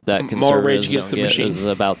 Yeah, that More Rage conservatives Against don't the get Machine. is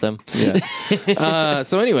about them. Yeah.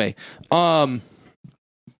 So anyway, the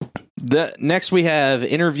next we have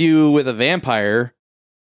Interview with a Vampire.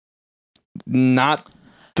 Not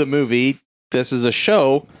the movie. This is a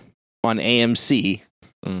show on AMC.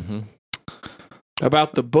 Mm-hmm.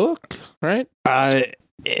 About the book, right? Yeah.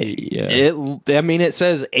 It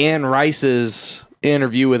says Anne Rice's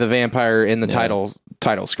Interview with a Vampire in the Yeah.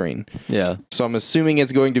 title screen. Yeah. So I'm assuming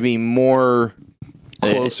it's going to be more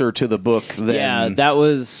closer to the book than... Yeah, that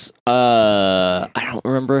was I don't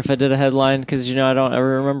remember if I did a headline because I don't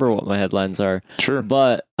ever remember what my headlines are. Sure.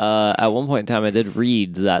 But at one point in time I did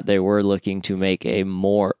read that they were looking to make a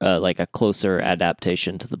more like a closer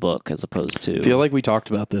adaptation to the book as opposed to I feel like we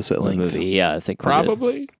talked about this at the length. movie. Yeah, I think we did.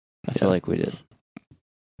 Probably. I feel like we did.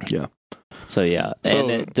 Yeah. So yeah, So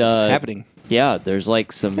and it it's happening. yeah, there's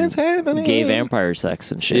like some It's happening. gay vampire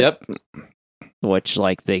sex and shit. Yep. Which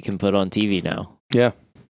like they can put on TV now. Yeah.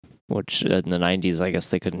 Which in the 90s I guess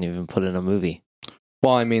they couldn't even put in a movie.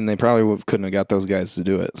 Well, I mean, they probably couldn't have got those guys to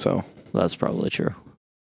do it, so... That's probably true.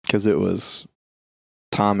 Because it was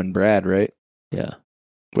Tom and Brad, right? Yeah.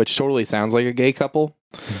 Which totally sounds like a gay couple.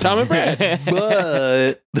 Tom and Brad.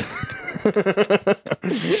 But...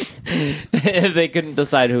 They couldn't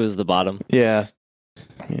decide who was the bottom. yeah.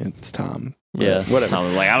 It's Tom. Yeah. Whatever. Tom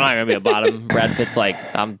was like, I'm not going to be a bottom. Brad Pitt's like,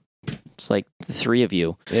 it's like the three of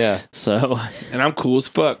you. Yeah. So, And I'm cool as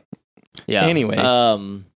fuck. yeah. Anyway.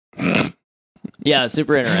 Yeah,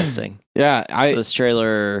 super interesting. Yeah, This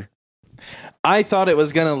trailer. I thought it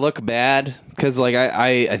was gonna look bad because, like,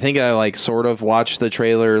 I think I like sort of watched the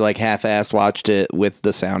trailer, like half-assed watched it with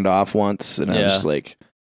the sound off once, and I was just like,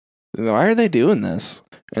 why are they doing this?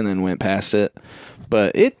 And then went past it,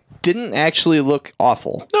 but it didn't actually look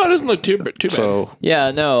awful. No, it doesn't look too bad. So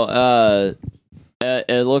Yeah, no.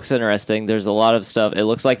 It looks interesting. There's a lot of stuff. It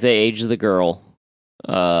looks like they aged the girl.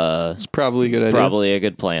 it's probably a good idea. Probably a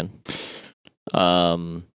good plan.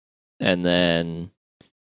 And then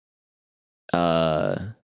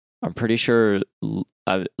I'm pretty sure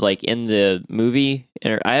like in the movie,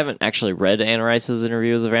 I haven't actually read Anne Rice's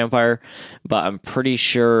Interview with the Vampire, but I'm pretty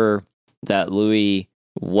sure that Louis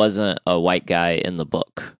wasn't a white guy in the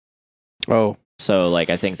book. Oh, So like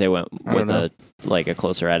I think they went I don't with know. a like a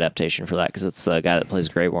closer adaptation for that because it's the guy that plays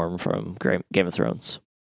Grey Worm from Game of Thrones.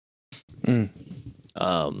 Mm.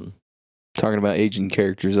 Talking about aging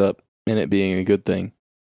characters up and it being a good thing.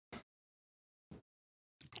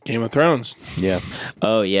 Game of Thrones. Yeah.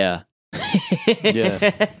 Oh yeah.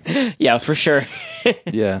 Yeah, for sure.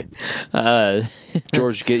 Yeah. Uh,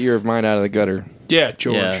 George, get your mind out of the gutter. Yeah,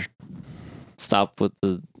 George. Yeah. Stop with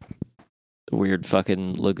the weird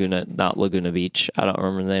fucking not Laguna Beach. I don't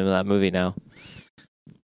remember the name of that movie now.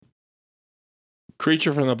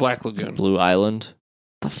 Creature from the Black Lagoon. Blue Island.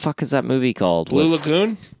 The fuck is that movie called? Blue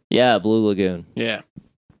Lagoon? Yeah, Blue Lagoon. Yeah.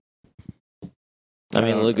 I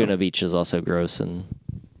mean, Laguna Beach is also gross and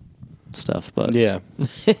stuff, but Yeah.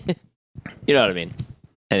 you know what I mean.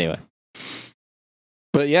 Anyway.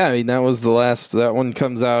 But yeah, I mean, that was the last. That one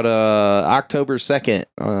comes out October 2nd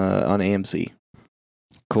on AMC.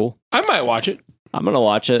 Cool. I might watch it. I'm going to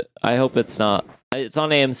watch it. I hope it's not. It's on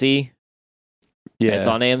AMC. Yeah. It's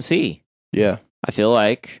on AMC. Yeah. I feel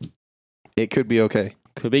like It could be okay.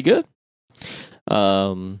 could be good.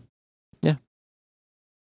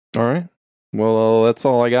 All right. Well, that's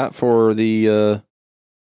all I got for the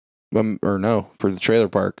for the trailer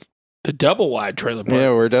park. The double wide trailer park. Yeah,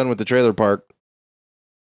 we're done with the trailer park.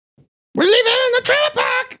 We're leaving in the trailer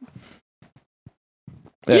park.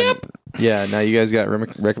 Yep. Yeah. Now you guys got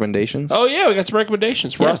recommendations? Oh yeah, we got some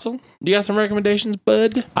recommendations. Yeah. Russell, you got some recommendations,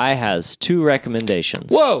 bud? I has 2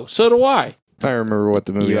 recommendations. Whoa, so do I. I remember what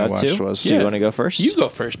the movie You I got watched 2? was. Do you want to go first? You go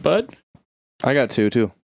first, bud. I got 2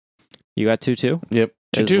 too. You got 2 too? Yep.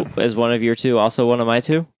 Two. Is one of your 2 also one of my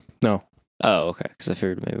 2? No. Oh, okay. Because I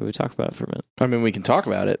figured maybe we talk about it for a minute. I mean, we can talk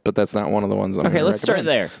about it, but that's not one of the ones. Okay, let's start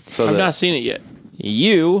there. So I've not seen it yet.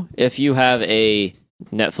 You, if you have a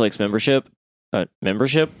Netflix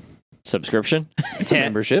subscription, it's a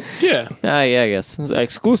membership. Yeah, yeah, I guess it's an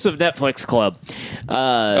exclusive Netflix club.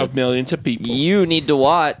 of millions of people. You need to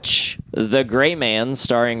watch The Gray Man,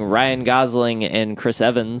 starring Ryan Gosling and Chris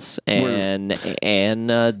Evans and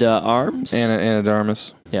Anna de Armas. Anna de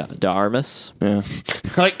Armas. Yeah, de Armas. Yeah.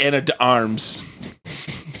 Like Anna de Arms.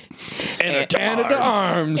 Anna de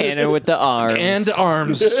Arms. Anna with the arms. And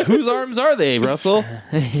arms. Whose arms are they, Russell?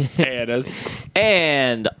 Anna's.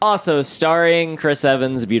 And also starring Chris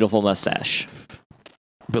Evans' beautiful mustache.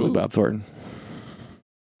 Billy Bob Thornton.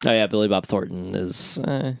 Oh yeah, Billy Bob Thornton is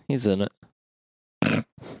he's in it.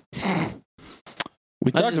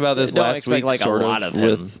 We talked about this don't last expect, week, like, a sort lot of, of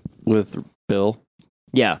him. with Bill.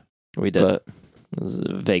 Yeah, we did. But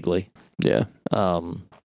Vaguely. yeah.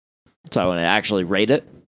 So I want to actually rate it.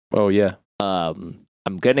 Oh yeah. I'm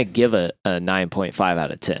gonna give it a 9.5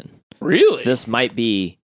 out of 10. Really? This might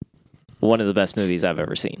be one of the best movies I've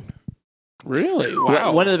ever seen. Really?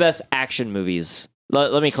 Wow. One of the best action movies.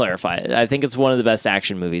 Let me clarify it. I think it's one of the best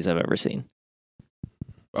action movies I've ever seen.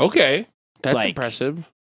 Okay. That's Like- impressive.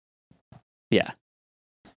 Yeah.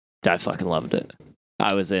 I fucking loved it.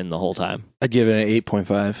 I was in the whole time. I'd give it an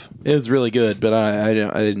 8.5. It was really good, but I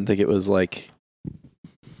didn't think it was like.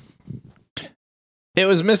 It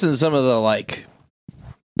was missing some of the like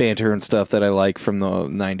banter and stuff that I like from the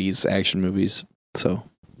 90s action movies. So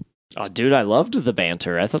Oh, dude, I loved the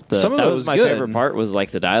banter. I thought Some of that it was was my good. favorite part was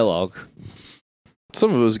like the dialogue.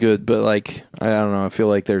 some of it was good, but like I don't know. I feel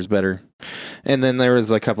like there's better. And then there was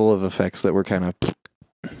a couple of effects that were kind of.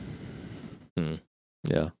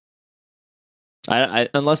 Yeah. I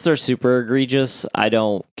unless they're super egregious, I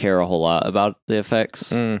don't care a whole lot about the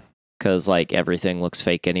effects because like everything looks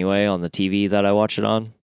fake anyway on the TV that I watch it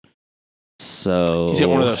on. So He's got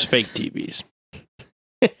one of those fake TVs.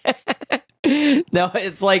 No,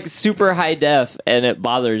 it's like super high def, and it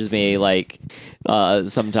bothers me like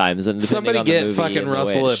sometimes. And depending Somebody on the get movie fucking and the way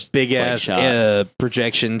Russell a it's big like ass shot.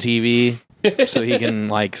 projection TV so he can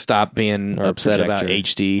like stop being Or a upset about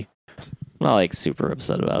projector. HD. I'm not like super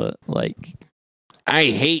upset about it. Like I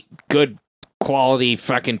hate good quality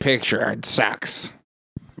fucking picture. It sucks.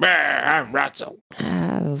 I'm Russell.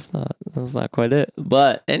 that's not quite it.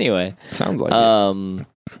 But anyway, Sounds like it.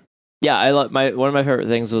 yeah, I one of my favorite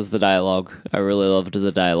things was the dialogue. I really loved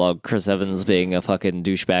the dialogue. Chris Evans being a fucking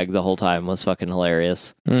douchebag the whole time was fucking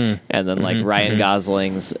hilarious. And then like Mhm, Ryan mhm.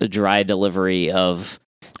 Gosling's dry delivery of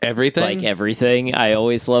Everything. like everything I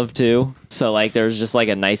always love too. So like there's just like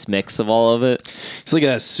a nice mix of all of it. It's like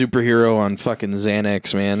a superhero on fucking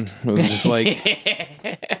Xanax, man. It was just like,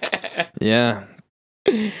 yeah.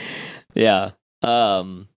 Yeah.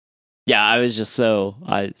 Yeah, I was just so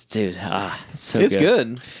it's so It's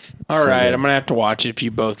good. All So right, good. I'm gonna have to watch it if you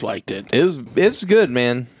both liked it. It's good,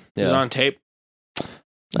 man. Is it Yeah. on tape?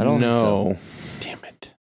 I don't think so. know. Damn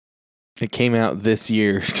it! It came out this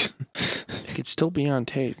year. It could still be on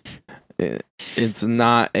tape. it's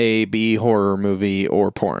not a B horror movie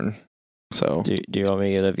or porn. So Do you want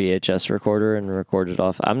me to get a VHS recorder and record it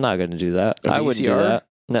off? I'm not going to do that. A I wouldn't do VCR? that.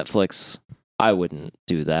 Netflix. I wouldn't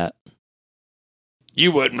do that.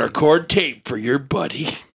 You wouldn't record tape for your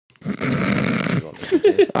buddy.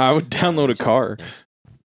 I would download a car.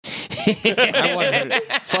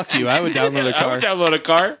 Fuck you. I would download a I car. would download a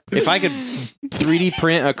car. If I could 3D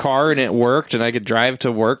print a car and it worked and I could drive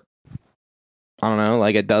to work, I don't know,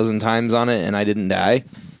 like a dozen times on it and I didn't die,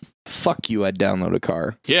 fuck you, I'd download a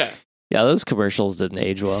car. Yeah. Yeah, those commercials didn't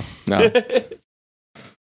age well. No.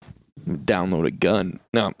 Download a gun.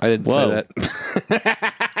 No, I didn't Whoa. say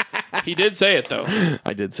that. He did say it, though.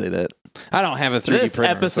 I did say that. I don't have a 3D This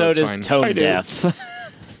printer. episode so is it's fine. I tone do. deaf.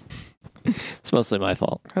 It's mostly my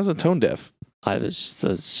fault. How's it tone deaf? I was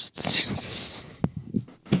just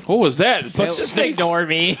What was that? A bunch of just snakes. ignore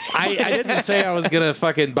me. I didn't say I was going to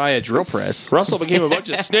fucking buy a drill press. Russell became a bunch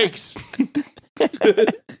of snakes.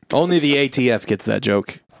 Only the ATF gets that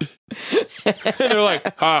joke. And they're like,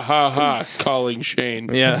 ha, ha, ha, calling Shane.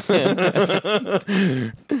 Yeah.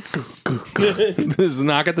 This is a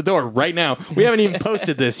knock at the door right now. We haven't even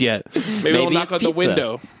posted this yet. Maybe they'll Maybe knock it's on the pizza.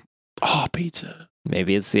 window. Oh, pizza.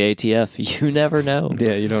 Maybe it's the ATF. You never know.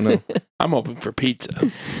 Yeah, you don't know. I'm hoping for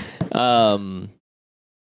pizza.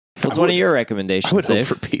 What's one of your recommendations, I would hope Dave?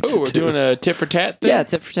 for pizza. Oh, we're too. doing a tit for tat thing? Yeah,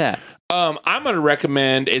 tit for tat. I'm going to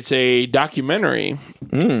recommend, it's a documentary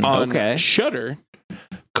on Okay. Shudder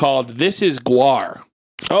called This Is Guar.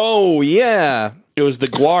 Oh yeah. It was the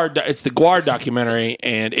Guar. It's the Guar documentary,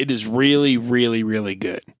 and it is really, really, really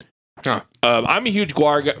good. Huh. I'm a huge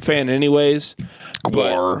Guar fan, anyways.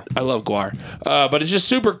 Guar. I love Guar, but it's just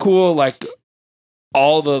super cool. Like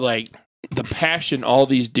all the passion all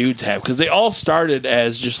these dudes have, because they all started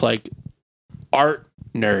as just like art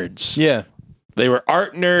nerds. Yeah. They were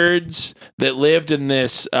art nerds that lived in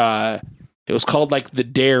this. It was called like the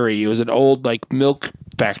Dairy. It was an old like milk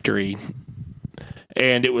factory,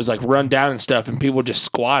 and it was like run down and stuff, and people just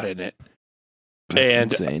squatted in it. That's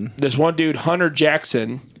And insane. this one dude, Hunter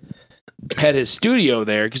Jackson, had his studio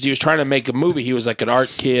there because he was trying to make a movie. He was like an art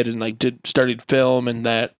kid and like studied film, and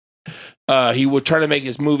that he would try to make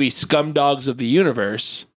his movie Scumdogs of the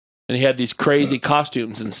Universe, and he had these crazy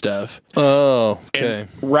costumes and stuff. Oh, okay. And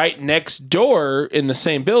right next door in the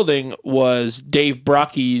same building was Dave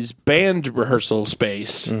Brocky's band rehearsal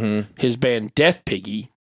space. Mm-hmm. His band Death Piggy.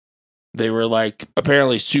 They were like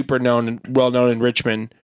apparently super known and well known in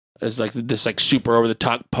Richmond as like this like super over the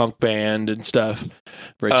top punk band and stuff.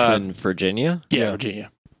 Richmond, Virginia. Yeah,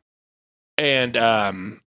 Virginia. And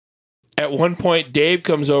at one point, Dave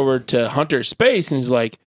comes over to Hunter's space and he's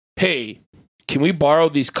like, "Hey, can we borrow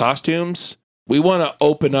these costumes? We want to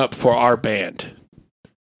open up for our band.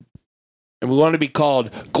 And we want to be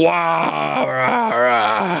called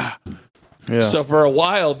Guara." Yeah. So for a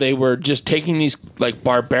while, they were just taking these like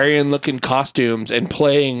barbarian-looking costumes and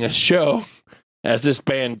playing a show as this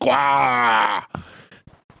band Guara.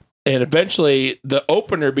 And eventually, the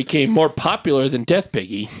opener became more popular than Death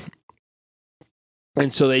Piggy,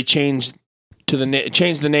 and so they changed the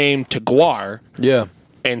name to Guar yeah.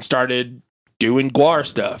 and started doing Guar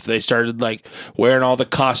stuff. They started like wearing all the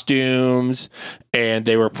costumes, and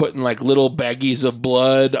they were putting like little baggies of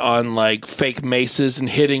blood on like fake maces and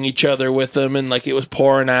hitting each other with them, and like it was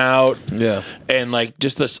pouring out, Yeah. and like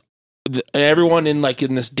just this. Everyone in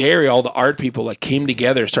this dairy, all the art people like came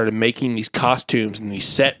together, started making these costumes and these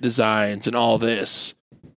set designs and all this.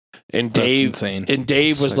 And That's Dave insane. and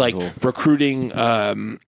Dave was like Spectacle.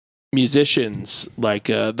 recruiting musicians. Like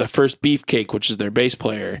the first Beefcake, which is their bass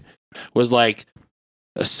player, was like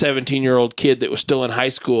a 17-year-old kid that was still in high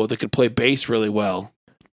school that could play bass really well.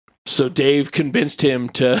 So Dave convinced him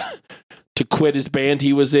to quit his band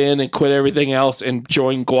he was in and quit everything else and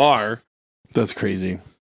join Guar. That's crazy.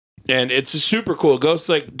 And it's super cool. It goes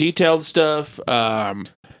to like detailed stuff.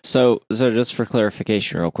 So just for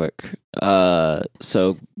clarification, real quick.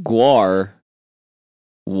 So Guar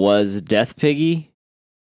was Death Piggy,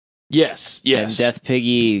 Yes. and Death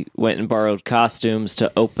Piggy went and borrowed costumes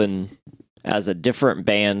to open as a different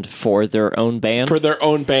band for their own band. For their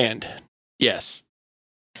own band. Yes.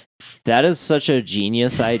 That is such a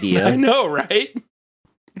genius I idea. know, right?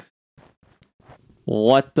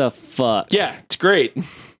 What the fuck? Yeah, it's great.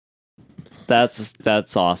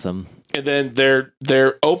 That's awesome. And then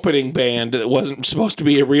their opening band that wasn't supposed to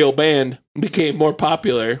be a real band became more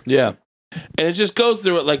popular. Yeah. And it just goes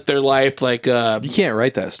through it like their life, like You can't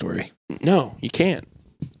write that story. no, you can't.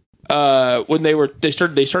 When they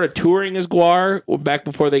started touring as Guar back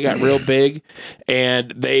before they got real big,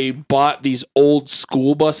 and they bought these old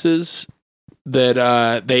school buses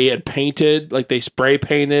that they had painted, like they spray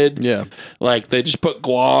painted. Yeah. Like they just put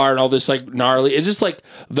guar and all this like gnarly. It's just like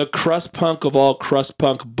the crust punk of all crust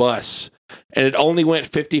punk bus. And it only went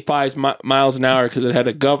 55 miles an hour because it had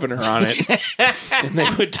a governor on it. And they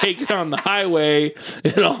would take it on the highway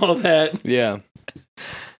and all that. Yeah.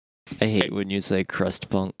 I hate when you say crust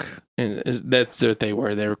punk. And that's what they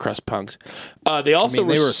were. They were crust punks. They also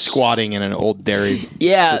they were squatting in an old dairy.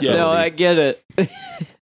 Yeah, facility. no, I get it.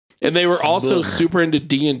 And they were also super into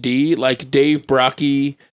D&D. Like Dave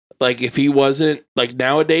Brockie, like if he wasn't, like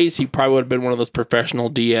nowadays, he probably would have been one of those professional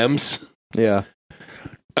DMs. Yeah.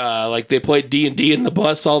 Like they played D&D in the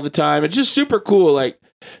bus all the time. It's just super cool. Like,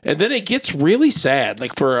 and then it gets really sad.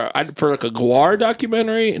 Like for like a Guar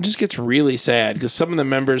documentary, it just gets really sad because some of the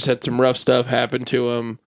members had some rough stuff happen to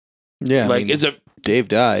them. Yeah. Like Dave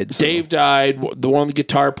died. So. Dave died. The one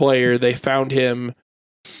guitar player, they found him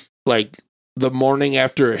like the morning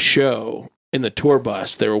after a show in the tour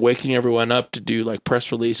bus. They were waking everyone up to do like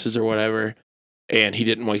press releases or whatever, and he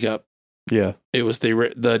didn't wake up. Yeah. It was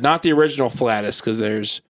the not the original Flatus, because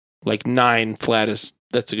there's like 9 Flatus.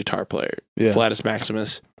 That's a guitar player. Yeah. Flatus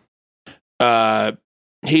Maximus.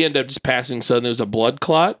 He ended up just passing suddenly. There was a blood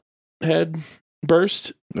clot had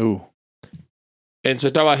burst. Ooh. And so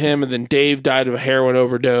talk about him, and then Dave died of a heroin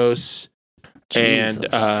overdose. Jesus.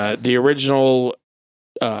 And the original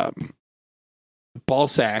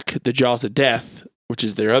Ballsack, the Jaws of Death, which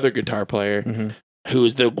is their other guitar player, Mm-hmm. who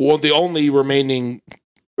is the only remaining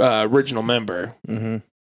original member.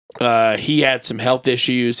 Mm-hmm. He had some health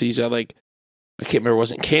issues. He's like, I can't remember,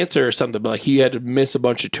 wasn't cancer or something, but like he had to miss a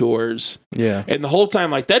bunch of tours. Yeah. And the whole time,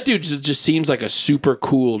 like that dude just seems like a super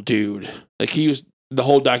cool dude. Like he was the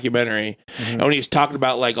whole documentary. Mm-hmm. And when he was talking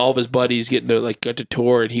about like all of his buddies getting to get to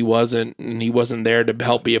tour and he wasn't there to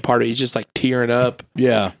help be a part of it, he's just like tearing up.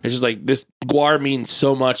 Yeah. It's just like this Guar means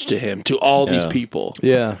so much to him, to all these people.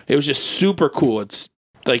 Yeah. It was just super cool. It's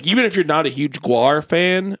like, even if you're not a huge Guar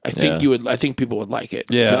fan, I think people would like it.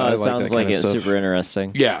 Yeah. No, I it like sounds that like kind of it's stuff. super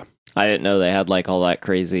interesting. Yeah. I didn't know they had like all that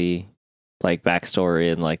crazy like backstory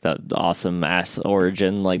and like that awesome ass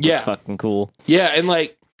origin. Like, Yeah. that's fucking cool. Yeah, and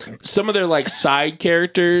like some of their like side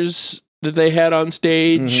characters that they had on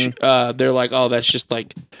stage, they're like, oh, that's just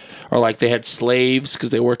like, or like they had slaves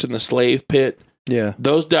because they worked in the slave pit. Yeah.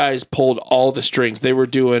 Those guys pulled all the strings. They were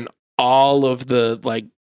doing all of the like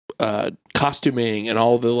costuming and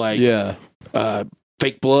all the like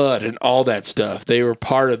fake blood and all that stuff. They were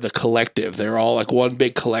part of the collective. They were all like one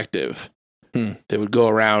big collective. They would go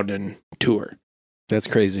around and tour. That's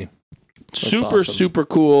crazy. Super, awesome. super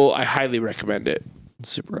cool. I highly recommend it.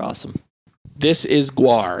 Super awesome. This is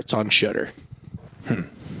Guar. It's on Shudder.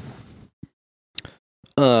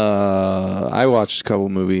 I watched a couple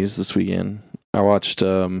movies this weekend. I watched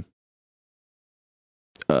I'll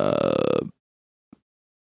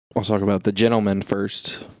talk about The Gentleman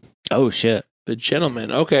first. Oh shit. The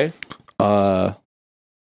Gentleman. Okay. So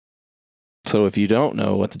if you don't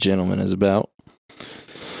know what The Gentleman is about,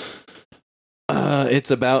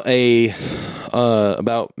 it's about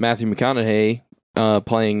about Matthew McConaughey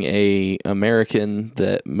playing a American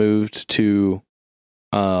that moved to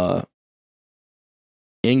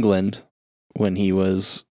England when he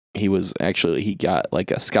got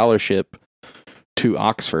like a scholarship to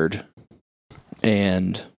Oxford,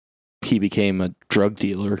 and he became a drug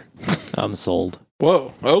dealer. I'm sold.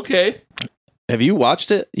 Whoa. Okay. Have you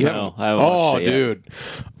watched it? You No, haven't? I haven't watched it yet. Dude.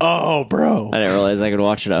 Oh, bro. I didn't realize I could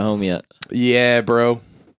watch it at home yet. Yeah, bro.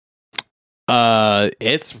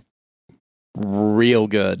 It's real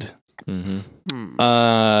good. Mm-hmm.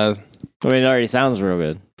 Uh, I mean, it already sounds real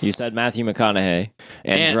good. You said Matthew McConaughey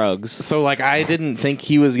and drugs. so like I didn't think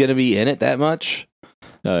he was gonna be in it that much.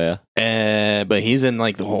 Oh yeah. But he's in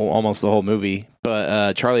like almost the whole movie.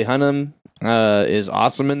 But Charlie Hunnam is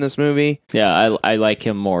awesome in this movie. Yeah, I like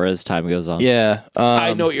him more as time goes on. Yeah.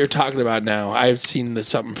 I know what you're talking about now. I've seen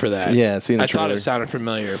something for that. Yeah, seen the I thought trailer. it sounded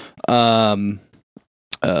familiar.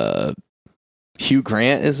 Hugh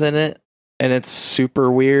Grant is in it, and it's super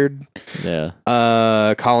weird. Yeah.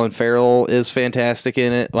 Colin Farrell is fantastic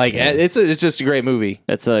in it. Like it's just a great movie.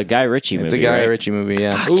 It's a Guy Ritchie movie. It's a Guy right? Ritchie movie,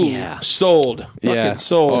 yeah. Ooh, yeah. sold. Yeah. Fucking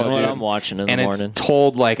sold. You know what dude. I'm watching in And the it's morning.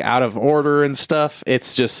 told like out of order and stuff.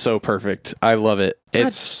 It's just so perfect. I love it.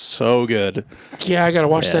 It's so good. Yeah, I gotta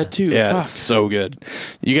watch Yeah. that too. Yeah, Fuck. it's so good.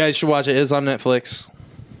 You guys should watch it. It's on Netflix.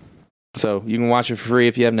 So you can watch it for free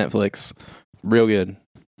if you have Netflix. Real good.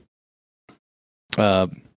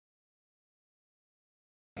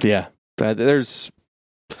 Yeah. There's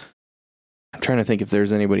I'm trying to think if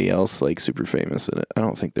there's anybody else like super famous in it. I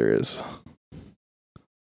don't think there is.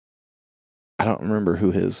 I don't remember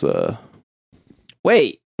who his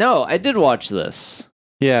Wait, No, I did watch this.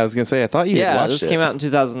 Yeah, I was gonna say I thought you had watched this it. came out in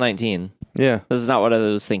 2019. Yeah, This is not what I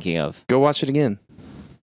was thinking of. go watch it again.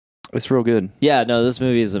 It's real good. Yeah, no, this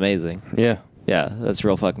movie is amazing. Yeah. Yeah, that's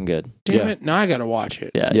real fucking good. Damn Yeah. it! Now I gotta watch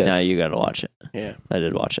it. Yeah, Yes. now you gotta watch it. Yeah. I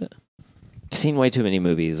did watch it. I've seen way too many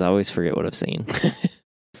movies. I always forget what I've seen.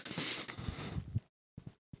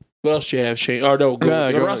 What else do you have, Shane? Oh no,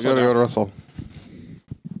 go to Russell. now. to Russell.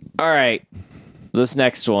 All right, this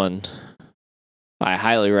next one I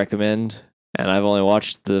highly recommend, and I've only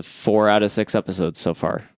watched the 4 out of 6 episodes so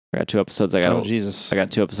far. I got 2 episodes. I Oh Jesus!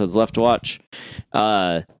 got 2 episodes left to watch.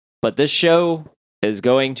 But this show is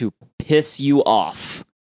going to piss you off.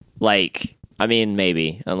 Like, I mean,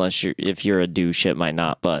 maybe, if you're a douche, it might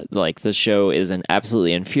not. But like, this show is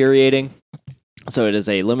absolutely infuriating. So it is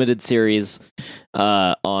a limited series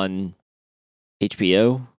on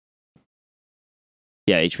HBO.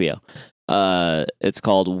 Yeah, HBO. It's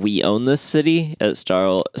called We Own This City. It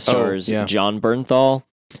stars yeah. John Bernthal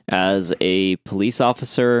as a police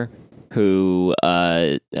officer who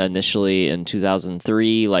initially in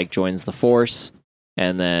 2003 like joins the force,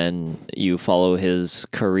 and then you follow his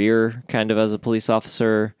career kind of as a police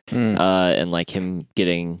officer, and like him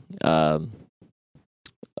getting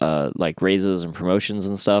like raises and promotions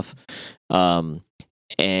and stuff.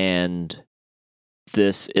 And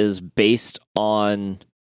this is based on,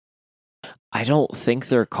 I don't think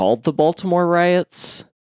they're called the Baltimore riots,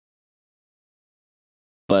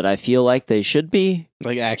 but I feel like they should be.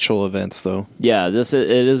 Like actual events, though. Yeah, it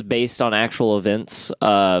is based on actual events.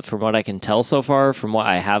 From what I can tell so far, from what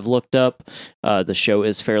I have looked up, the show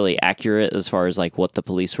is fairly accurate as far as like what the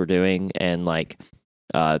police were doing and like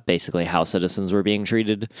basically how citizens were being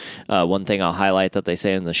treated. One thing I'll highlight that they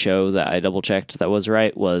say in the show that I double checked that was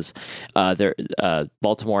right was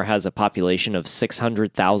Baltimore has a population of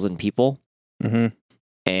 600,000 people,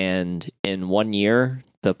 and in 1 year,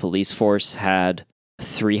 the police force had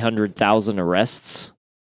 300,000 arrests.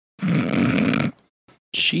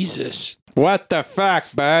 Jesus. What the fuck,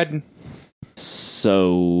 bud?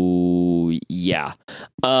 So yeah,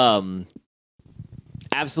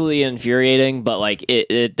 absolutely infuriating. But like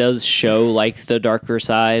it does show like the darker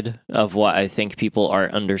side of what I think people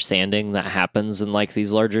aren't understanding that happens in like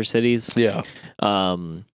these larger cities. Yeah.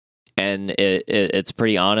 And it's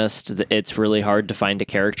pretty honest. It's really hard to find a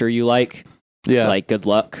character you like. Yeah. Like good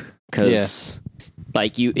luck, because.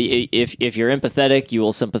 Like if you're empathetic, you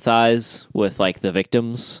will sympathize with like the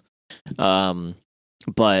victims,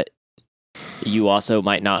 but you also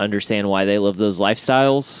might not understand why they live those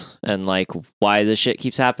lifestyles and like why this shit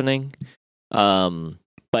keeps happening.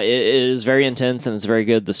 But it is very intense and it's very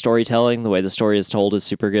good. The storytelling, the way the story is told, is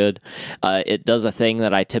super good. It does a thing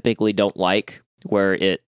that I typically don't like, where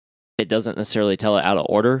it doesn't necessarily tell it out of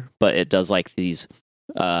order, but it does like these.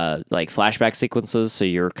 Like flashback sequences, so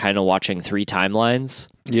you're kind of watching 3 timelines.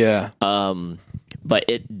 Yeah. But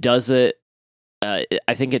it does it. I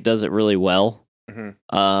think it does it really well.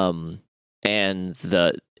 And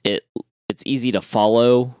it's easy to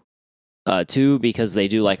follow, too, because they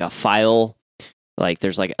do like a file. Like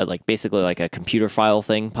there's like basically like a computer file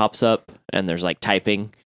thing pops up, and there's like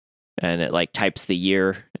typing. And it like types the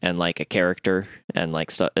year and like a character and like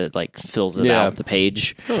it like fills it out the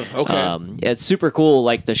page. Oh, okay. It's super cool.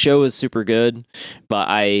 Like the show is super good, but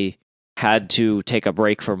I had to take a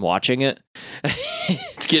break from watching it.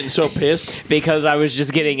 It's getting so pissed because I was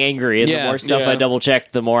just getting angry, and the more stuff I double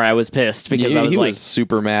checked, the more I was pissed because I was he like, was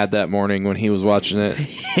super mad that morning when he was watching it.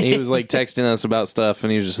 He was like texting us about stuff,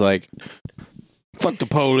 and he was just like, "Fuck the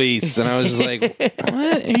police," and I was just like,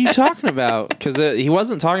 "What are you talking about?" Because he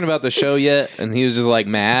wasn't talking about the show yet, and he was just like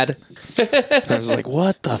mad. I was like,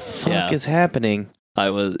 "What the fuck is happening?" I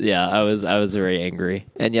was very angry.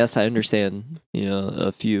 And yes, I understand,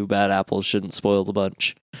 a few bad apples shouldn't spoil the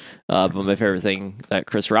bunch. But my favorite thing that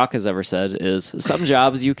Chris Rock has ever said is, some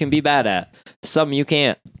jobs you can be bad at, some you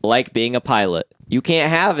can't, like being a pilot. You can't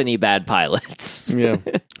have any bad pilots. Yeah,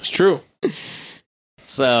 it's true.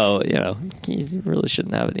 So, you really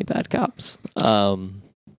shouldn't have any bad cops. Or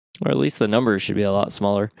at least the numbers should be a lot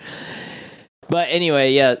smaller. But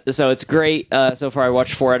anyway, yeah, so it's great. So far, I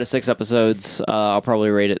watched 4 out of 6 episodes. I'll probably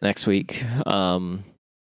rate it next week.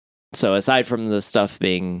 So aside from the stuff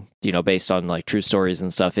being, based on like true stories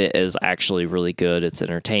and stuff, it is actually really good. It's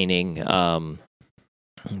entertaining.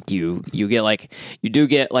 You do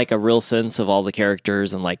get like a real sense of all the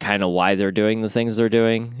characters and like kind of why they're doing the things they're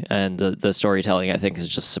doing, and the storytelling I think is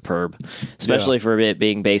just superb, especially for it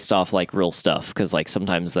being based off like real stuff, because like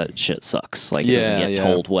sometimes that shit sucks, like it doesn't get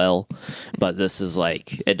told well, but this is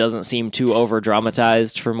like, it doesn't seem too over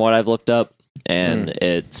dramatized from what I've looked up, and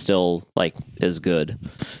it still like is good.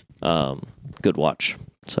 Good watch.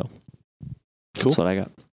 So that's what I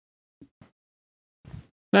got.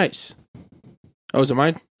 Nice. Oh, is it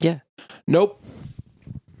mine? Yeah. Nope.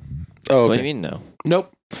 Oh, What do okay. you mean no?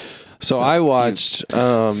 Nope. So I watched.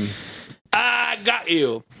 I got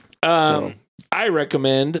you. I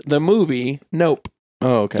recommend the movie Nope.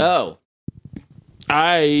 Oh, okay. Oh,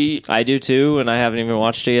 I do too, and I haven't even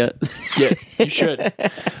watched it yet. Yeah, you should.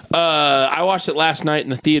 I watched it last night in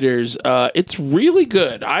the theaters. It's really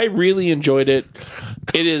good. I really enjoyed it.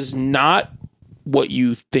 It is not what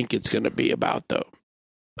you think it's going to be about, though.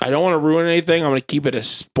 I don't want to ruin anything. I'm going to keep it as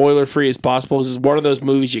spoiler free as possible. This is one of those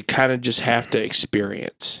movies you kind of just have to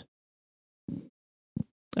experience.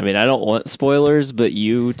 I mean, I don't want spoilers, but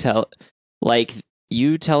you telling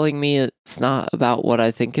me it's not about what I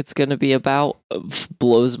think it's going to be about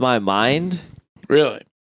blows my mind. Really?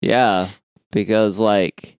 Yeah, because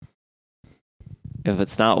like, if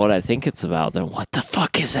it's not what I think it's about, then what the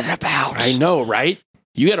fuck is it about? I know, right?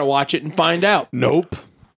 You got to watch it and find out. Nope.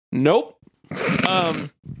 Nope.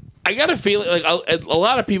 I got a feeling like a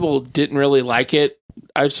lot of people didn't really like it.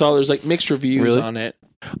 I saw there's like mixed reviews Really? on it.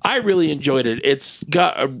 I really enjoyed it. It's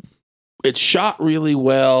shot really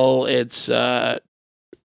well. It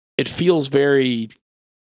feels very,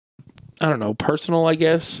 I don't know, personal, I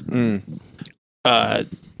guess.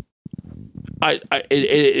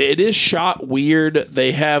 It is shot weird.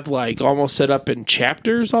 They have like almost set up in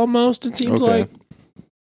chapters almost, it seems Okay. like.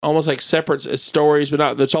 Almost like separate stories, but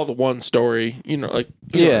not, that's all the one story, you know, like.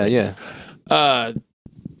 You know. Yeah.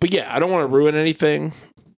 But yeah, I don't want to ruin anything,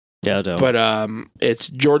 Yeah, don't. but it's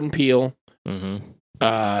Jordan Peele. Mm-hmm.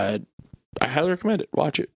 I highly recommend it.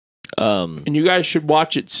 Watch it. Um, And you guys should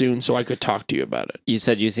watch it soon so I could talk to you about it. you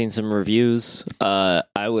said you've seen some reviews. I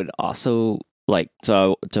would also like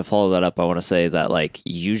to follow that up. I want to say that like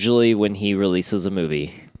usually when he releases a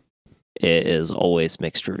movie, it is always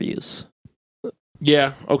mixed reviews.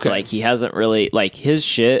 Yeah, okay. Like he hasn't really like his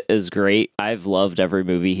shit is great. I've loved every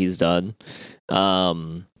movie he's done.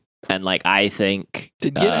 And like I think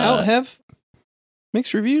Did Get Out have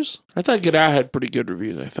mixed reviews? I thought Get Out had pretty good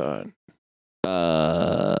reviews, I thought.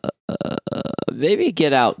 maybe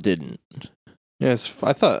Get Out didn't. Yes,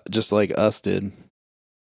 I thought just like Us did.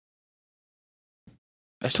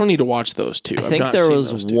 I still need to watch those two. I I've think not there seen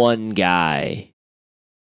was those two. one guy.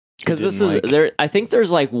 Because Didn't this is like- there. I think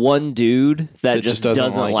there's like one dude that That just just doesn't,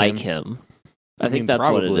 doesn't like like him. I I think mean, that's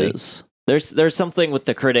what probably. it is. There's something with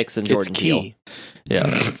the critics and Jordan It's Peele. key. Yeah.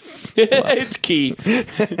 It's key.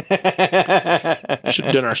 Should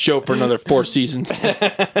have done our show for another 4 seasons.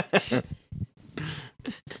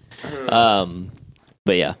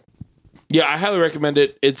 But yeah. Yeah, I highly recommend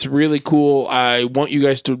it. It's really cool. I want you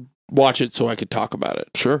guys to watch it so I could talk about it.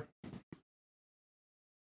 Sure.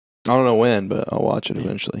 I don't know when, but I'll watch it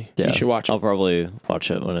eventually. Yeah. You should watch it. I'll probably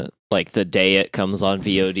watch it when it like the day it comes on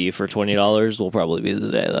VOD for $20 will probably be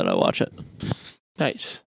the day that I watch it.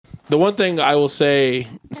 Nice. The one thing I will say,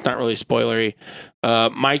 it's not really spoilery.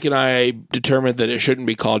 Mike and I determined that it shouldn't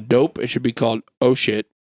be called Dope. It should be called Oh Shit.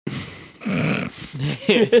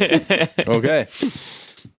 Okay.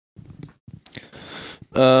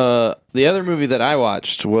 The other movie that I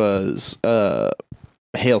watched was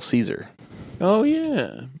Hail Caesar. Oh,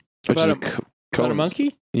 yeah. Which About is a- About a Coen's-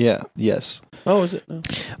 monkey? Yeah, yes. Oh, is it? No.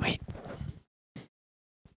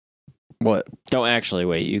 What? Don't actually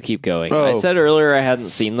wait. You keep going. Oh. I said earlier I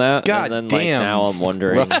hadn't seen that. God and then like damn. now I'm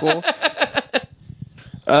wondering. Russell?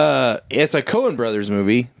 It's a Coen Brothers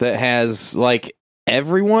movie that has like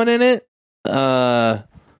everyone in it. All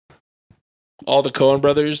the Coen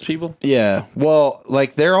Brothers people? Yeah. Well,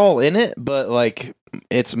 like they're all in it, but like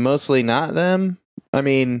it's mostly not them. I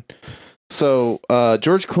mean, so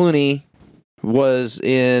George Clooney was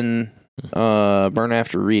in Burn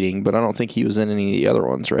After Reading, but I don't think he was in any of the other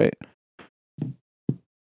ones, right?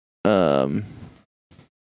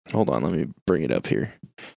 Hold on, let me bring it up here.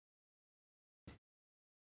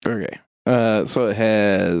 Okay. So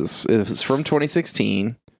it's from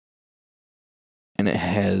 2016. And it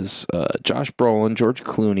has Josh Brolin, George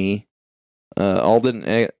Clooney, Alden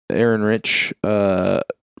Ehrenreich,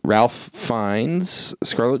 Ralph Fiennes,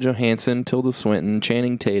 Scarlett Johansson, Tilda Swinton,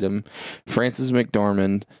 Channing Tatum, Frances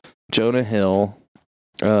McDormand, Jonah Hill,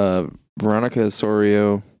 Veronica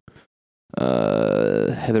Osorio,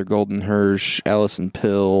 Heather Goldenhirsch, Allison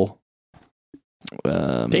Pill.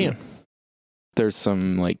 Damn. There's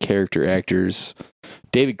some like character actors.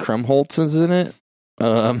 David Krumholtz is in it.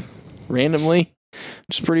 Randomly,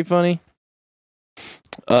 which is pretty funny.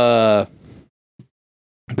 But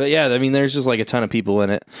yeah, I mean, there's just like a ton of people in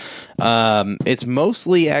it. It's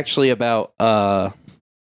mostly actually about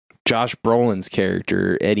Josh Brolin's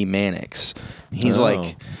character, Eddie Mannix. He's Oh.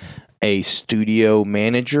 like a studio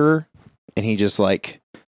manager, and he just like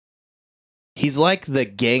he's like the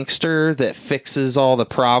gangster that fixes all the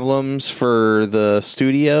problems for the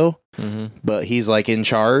studio, but he's like in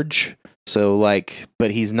charge. So like,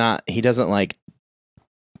 but he's not. He doesn't like.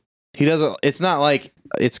 He doesn't. It's not like.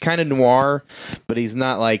 It's kind of noir, but he's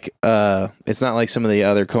not like. It's not like some of the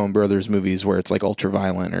other Coen Brothers movies where it's like ultra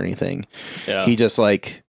violent or anything. Yeah. He just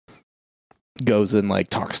like goes and like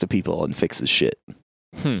talks to people and fixes shit.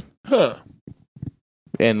 Huh.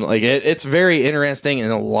 And like it's very interesting,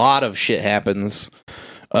 and a lot of shit happens,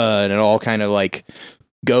 and it all kind of like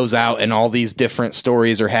goes out, and all these different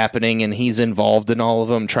stories are happening, and he's involved in all of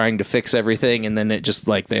them, trying to fix everything, and then it just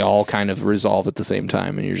like they all kind of resolve at the same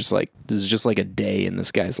time, and you're just like, this is just like a day in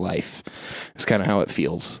this guy's life. It's kind of how it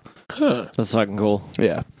feels. Huh. That's fucking cool.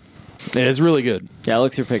 Yeah, it's really good. Yeah, I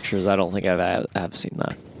looked through pictures. I don't think I've seen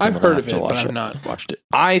that. I've I'm gonna heard of have to it, but watch I've not watched it.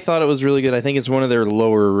 I thought it was really good. I think it's one of their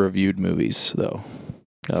lower reviewed movies, though.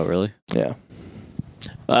 Oh, really? Yeah.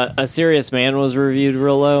 A Serious Man was reviewed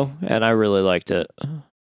real low, and I really liked it.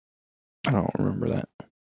 I don't remember that.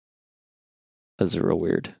 That's real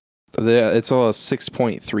weird. It's all a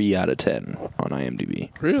 6.3 out of 10 on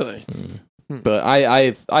IMDb. Really? But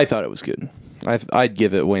I thought it was good. I'd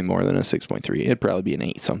give it way more than a 6.3. It'd probably be an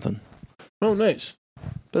 8 something. Oh, nice.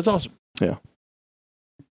 That's awesome. Yeah.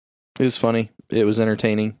 It was funny. It was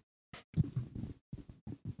entertaining.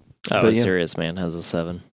 Oh, But A yeah. Serious Man has a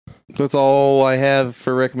 7. That's all I have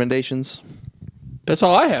for recommendations. That's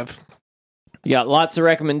all I have. You got lots of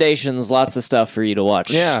recommendations, lots of stuff for you to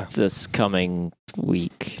watch. Yeah. This coming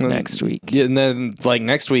week, next week. Yeah, and then like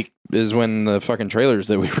next week is when the fucking trailers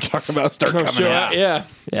that we were talking about start coming Sure, out. yeah.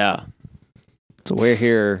 Yeah. So we're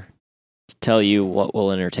here to tell you what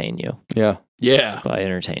will entertain you Yeah. Yeah. by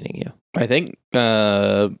entertaining you. I think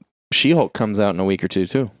She-Hulk comes out in a week or two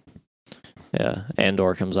too. Yeah.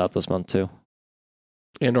 Andor comes out this month too.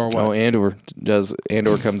 And or what? Oh, Andor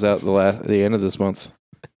comes out the end of this month.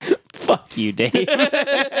 Fuck you, Dave.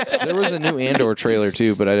 There was a new Andor trailer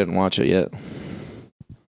too, but I didn't watch it yet.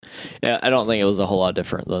 Yeah, I don't think it was a whole lot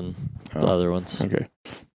different than the Oh. other ones. Okay.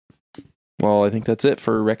 Well, I think that's it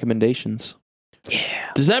for recommendations.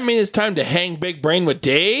 Yeah. Does that mean it's time to hang big brain with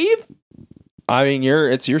Dave? I mean,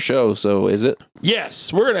 it's your show, so is it?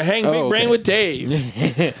 Yes, we're gonna hang big Oh, brain okay. with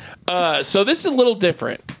Dave. So this is a little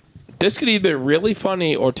different. This could either really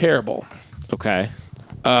funny or terrible. Okay.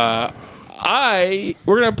 We're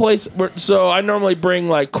gonna play. So I normally bring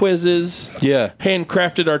like quizzes, Yeah.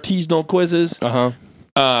 handcrafted artisanal quizzes. Uh-huh.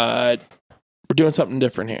 We're doing something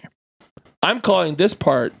different here. I'm calling this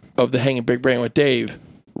part of the hanging big brain with Dave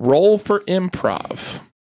roll for improv.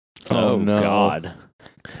 Oh, no. God.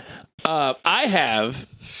 I have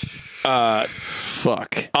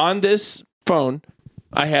Fuck. on this phone,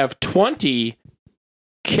 I have 20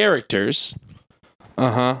 characters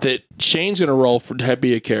Uh-huh. that Shane's going to roll to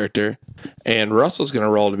be a character, and Russell's going to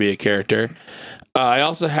roll to be a character. I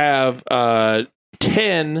also have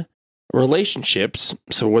 10 relationships.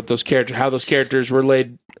 So what those characters, how those characters relate,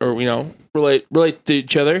 or relate to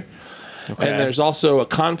each other. Okay. And there's also a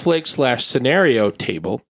conflict/scenario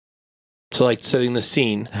table. So like setting the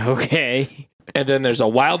scene. Okay. And then there's a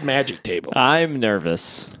wild magic table. I'm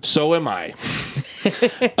nervous. So am I.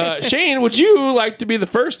 Shane, would you like to be the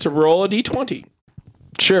first to roll a d20?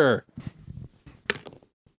 Sure.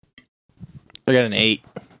 I got an 8.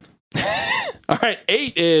 All right,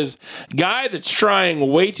 8 is guy that's trying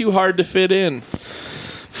way too hard to fit in.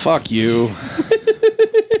 Fuck you.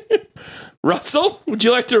 Russell, would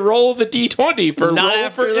you like to roll the d20 for Not roll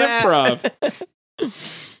after for that. improv?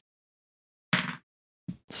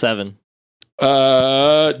 7.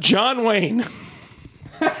 John Wayne.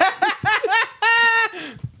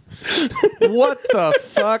 What the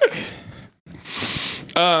fuck?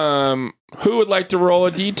 Who would like to roll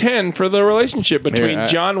a d10 for the relationship between Here,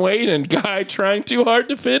 John Wayne and guy trying too hard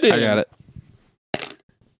to fit in? I got it.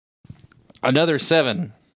 Another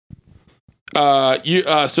 7.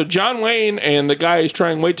 So John Wayne and the guy who's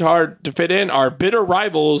trying way too hard to fit in are bitter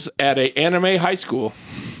rivals at a anime high school.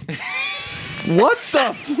 What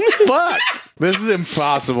the fuck? This is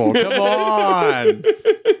impossible. Come on.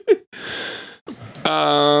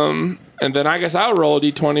 And then I guess I'll roll a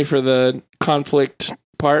d20 for the conflict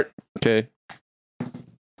part. Okay.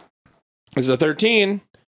 It's a 13.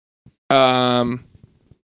 One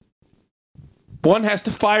has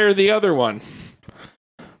to fire the other one.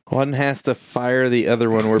 One has to fire the other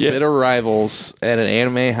one. We're Yeah. bitter rivals at an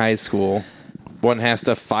anime high school. One has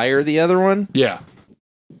to fire the other one? Yeah.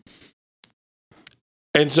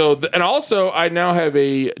 And so, and also, I now have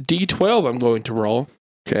a d12 I'm going to roll.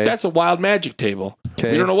 Okay. That's a wild magic table.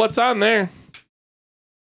 okay. We don't know what's on there.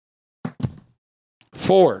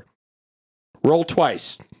 4. Roll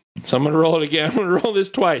twice. So I'm going to roll it again. I'm going to roll this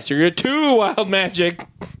twice. You're going to get 2 wild magic.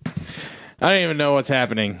 I don't even know what's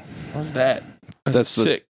happening. What's that? That's That's a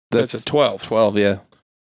 6. That's a 12. 12, yeah.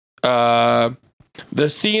 The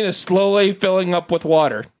scene is slowly filling up with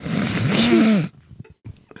water.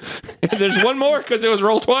 There's one more because it was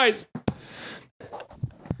rolled twice.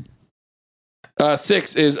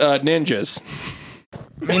 6 is ninjas.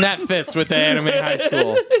 I mean, that fits with the anime high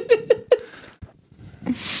school.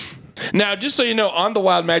 Now, just so you know, on the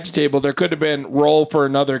wild magic table, there could have been roll for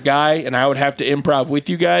another guy, and I would have to improv with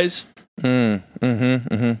you guys. But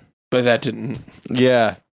that didn't.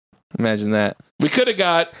 Yeah. Imagine that. We could have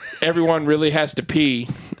got everyone really has to pee.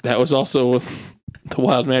 That was also the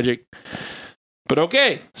wild magic. But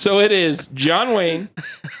okay, so it is John Wayne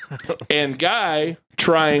and Guy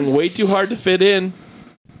trying way too hard to fit in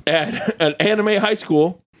at an anime high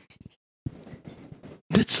school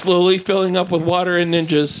that's slowly filling up with water and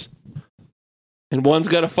ninjas. And one's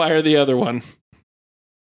got to fire the other one.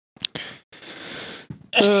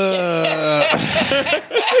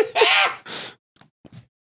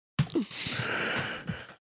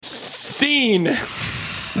 Scene.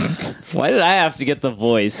 Why did I have to get the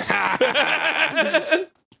voice?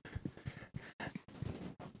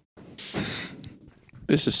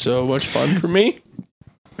 This is so much fun for me.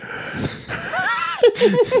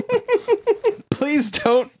 Please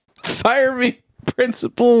don't fire me,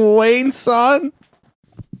 Principal Wayne-san.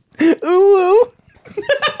 Ooh.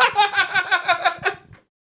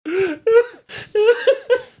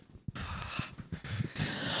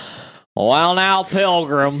 Well, now,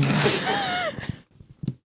 Pilgrim.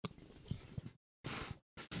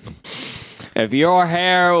 If your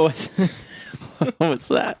hair was... What's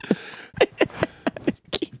that?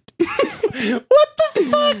 What the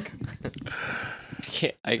fuck?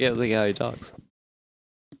 I can't think how he talks.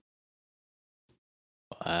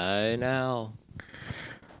 Why now?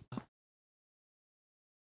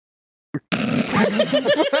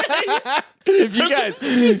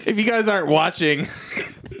 If you guys aren't watching,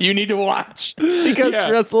 you need to watch because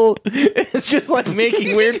Russell is just like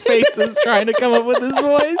making weird faces trying to come up with his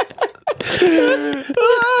voice.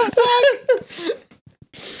 Oh, fuck.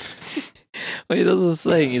 When he does this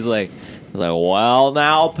thing, he's like, well,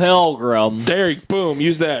 now, Pilgrim. There, boom,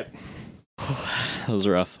 use that. That was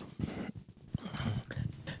rough.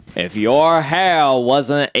 If your hair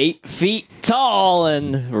wasn't 8 feet tall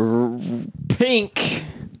and pink,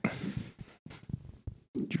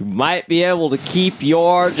 you might be able to keep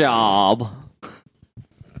your job.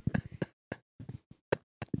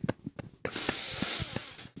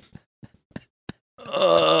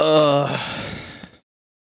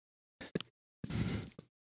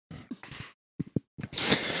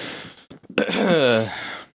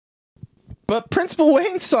 But Principal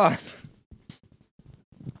Wayne-san,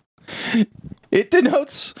 it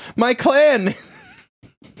denotes my clan,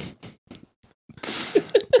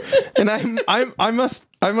 and I must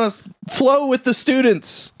flow with the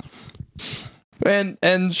students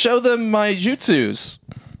and show them my jutsus.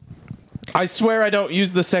 I swear I don't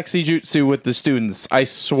use the sexy jutsu with the students. I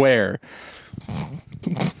swear.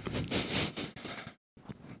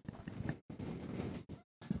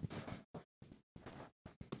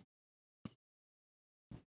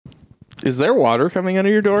 Is there water coming out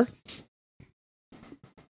of your door?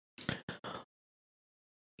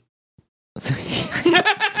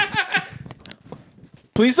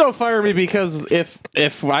 Please don't fire me because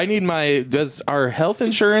if I need does our health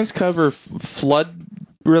insurance cover flood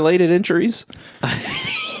related injuries?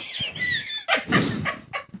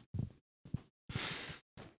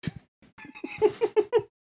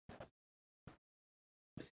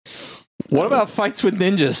 What about fights with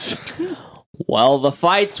ninjas? Well, the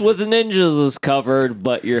fights with ninjas is covered,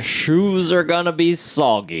 but your shoes are gonna be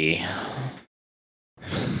soggy.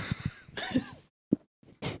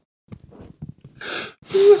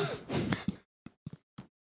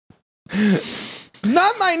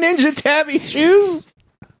 Not my Ninja Tabby shoes!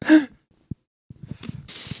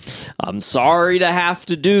 I'm sorry to have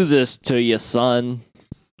to do this to you, son.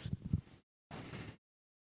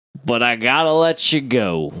 But I gotta let you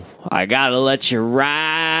go. I gotta let you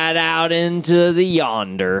ride out into the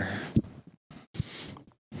yonder.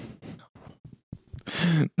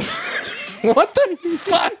 What the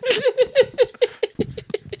fuck?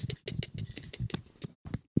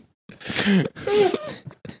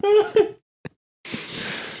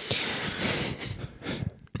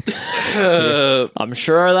 I'm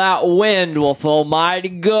sure that wind will feel mighty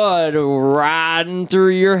good riding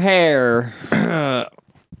through your hair.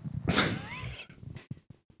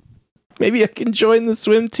 Maybe I can join the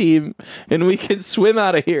swim team and we can swim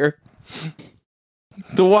out of here.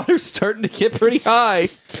 The water's starting to get pretty high.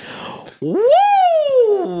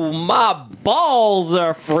 Woo! My balls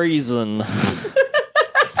are freezing.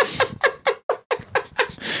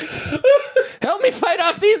 Help me fight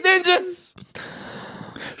off these ninjas.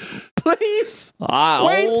 Please. I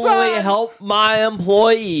Wait, only son. help my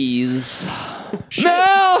employees.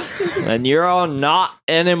 No. And you're not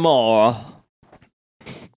anymore.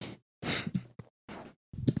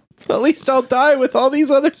 At least I'll die with all these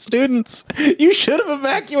other students. You should have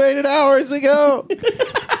evacuated hours ago.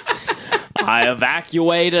 I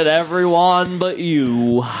evacuated everyone but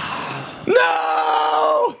you.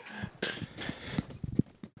 No.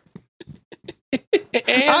 I'm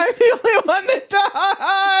the only one that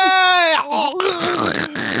died.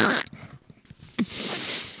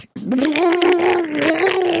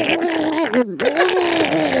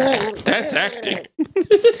 That's acting.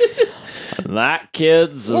 That,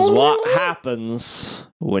 kids, is what happens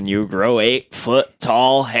when you grow 8-foot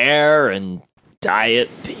tall hair and dye it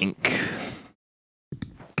pink.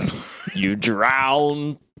 You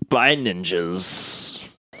drown by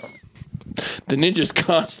ninjas. The ninjas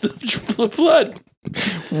caused the flood.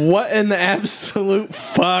 What in the absolute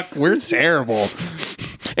fuck? We're terrible.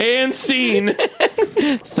 And scene.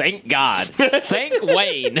 Thank God. Thank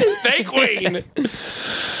Wayne. Thank Wayne.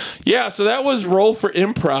 Yeah, so that was Roll for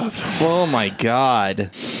Improv. Oh my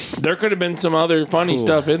god. There could have been some other funny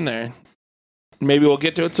stuff in there. Maybe we'll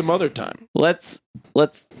get to it some other time. Let's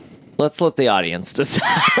let the audience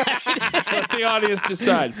decide. Let's let the audience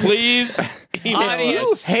decide. Please email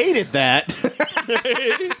Audience. us. Hated that.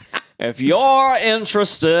 If you're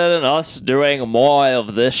interested in us doing more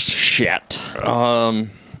of this shit.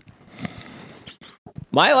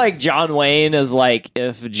 My like John Wayne is like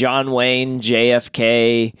if John Wayne,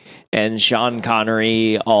 JFK, and Sean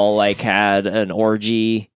Connery all like had an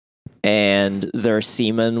orgy and their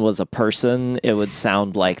semen was a person, it would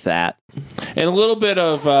sound like that. And a little bit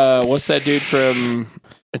of, what's that dude from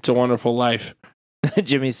It's a Wonderful Life?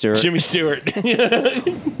 Jimmy Stewart. Jimmy Stewart.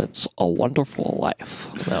 It's a wonderful life.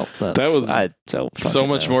 No, That was I don't so fucking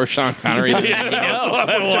much know. more Sean Connery than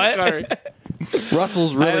What?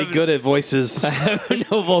 Russell's really good at voices.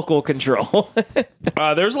 No vocal control.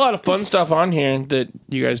 There's a lot of fun stuff on here that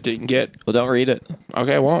you guys didn't get. Well, don't read it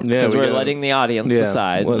Okay, I won't. Yeah, because we we're gotta- letting the audience Yeah,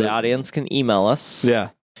 decide. well, The audience can email us Yeah.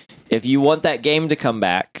 if you want that game to come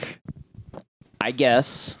back. I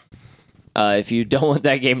guess. If you don't want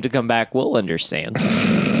that game to come back, we'll understand.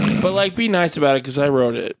 But, like, be nice about it because I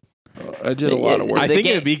wrote it. I did a lot of work. I The think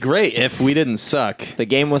game- it'd be great if we didn't suck. The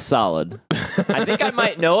game was solid. I think I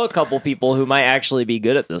might know a couple people who might actually be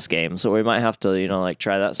good at this game, so we might have to, like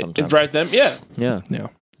try that sometime. Invite them? Yeah. Yeah, Yeah.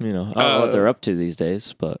 I don't know what they're up to these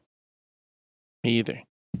days, but Me either.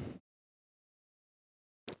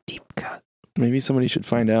 deep cut. Maybe somebody should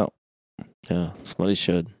find out. Yeah, somebody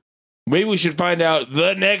should. Maybe we should find out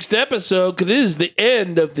the next episode because it is the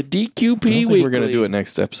end of the DQP I don't think Weekly. we're gonna do it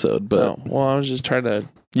next episode, but Oh, well, I was just trying to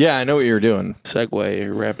yeah, I know what you're doing. segue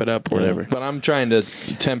or wrap it up or whatever. But I'm trying to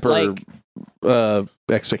temper Like-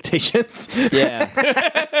 expectations.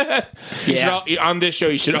 Yeah. You should Yeah. on this show,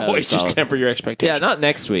 you should That always was just solid. temper your expectations. Yeah, not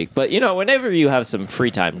next week, but whenever you have some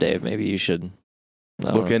free time, Dave, maybe you should I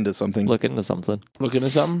don't Look know, into something. look into something. Look into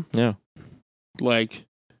something? Yeah. Like,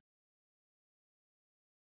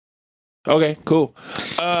 okay, cool.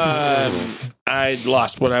 I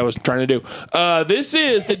lost what I was trying to do. This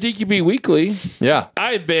is the DQB Weekly. Yeah.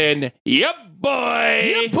 I've been, yep,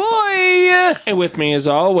 boy. Boy! And with me, as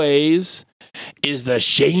always, is the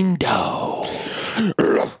Shane Doe,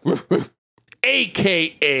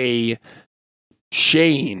 a.k.a.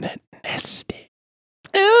 Shane Nesty.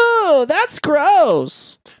 Ew, that's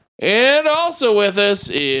gross. And also with us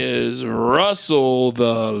is Russell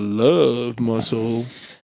the Love Muscle.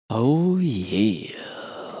 Oh yeah.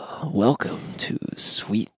 Welcome to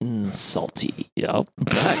Sweet and Salty. Yep.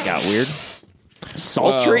 That got weird.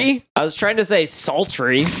 Sultry? I was trying to say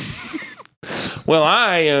sultry Well,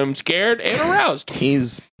 I am scared and aroused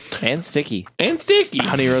He's and sticky. and sticky.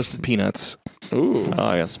 honey roasted peanuts. Ooh. Oh,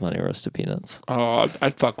 I got some honey roasted peanuts. Oh,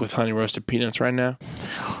 I'd fuck with honey roasted peanuts right now.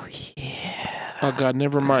 Oh yeah. Oh, God,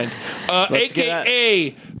 never mind. Let's get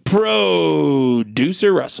A.K.A.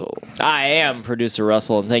 Producer Russell. I am producer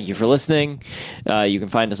Russell, and thank you for listening. You can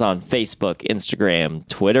find us on Facebook, Instagram,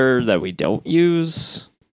 Twitter that we don't use,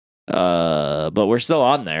 but we're still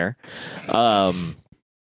on there,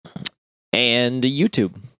 and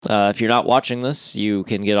YouTube. If you're not watching this, you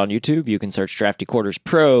can get on YouTube. You can search Drafty Quarters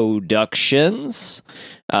Productions.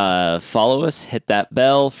 Follow us, hit that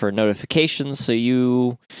bell for notifications so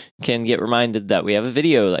you can get reminded that we have a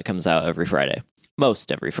video that comes out every Friday.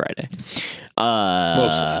 Most every Friday.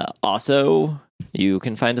 Mostly. Also, you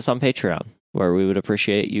can find us on Patreon, where we would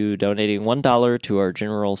appreciate you donating $1 to our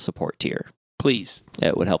general support tier. Please.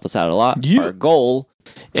 It would help us out a lot. Yeah. Our goal,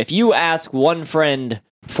 if you ask one friend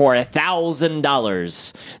for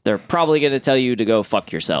 $1,000, they're probably going to tell you to go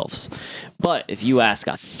fuck yourselves. But if you ask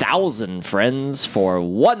 1,000 friends for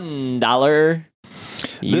 $1,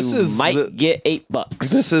 you might get $8.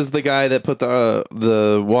 This is the guy that put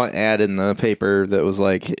the one ad in the paper that was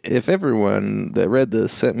like, if everyone that read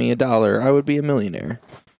this sent me $1, I would be a millionaire.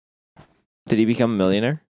 Did he become a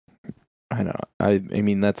millionaire? I don't. I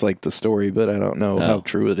mean, that's like the story, but I don't know how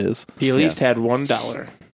true it is. He at least had $1.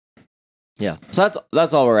 Yeah. So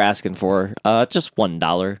that's all we're asking for. Just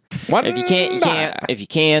 $1. If you can't, you can't. If you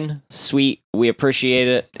can, sweet. We appreciate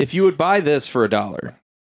it. If you would buy this for $1,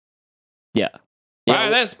 Yeah. Buy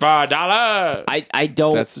this for $1. I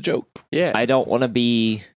don't. that's the joke. Yeah. I don't want to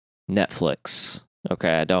be Netflix.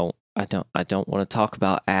 Okay. I don't want to talk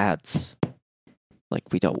about ads. Like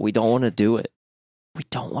we don't want to do it. We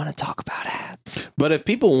don't want to talk about ads. But if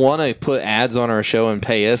people want to put ads on our show and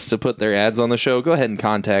pay us to put their ads on the show, go ahead and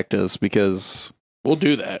contact us because We'll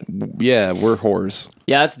do that. Yeah, we're whores.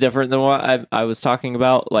 Yeah, that's different than what I was talking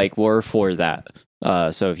about. Like, we're for that.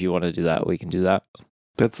 So if you want to do that, we can do that.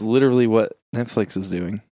 That's literally what Netflix is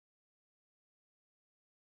doing.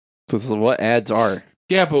 This is what ads are.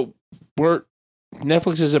 Yeah, but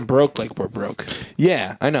Netflix isn't broke like we're broke.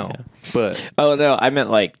 Yeah, I know. Yeah. But Oh, no, I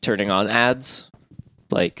meant like turning on ads.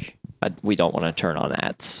 Like, we don't want to turn on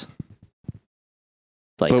ads.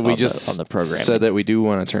 Like, we on just on the program. said that we do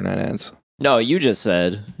want to turn on ads. No, you just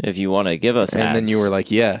said if you want to give us And ads. then you were like,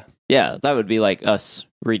 yeah. Yeah, that would be like us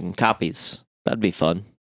reading copies. That'd be fun.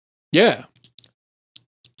 Yeah.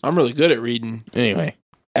 I'm really good at reading. Anyway,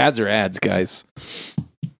 ads are ads, guys.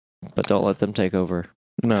 But don't let them take over.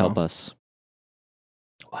 No. Help us.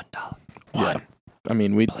 $1. Yeah. I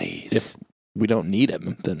mean, Please. if we don't need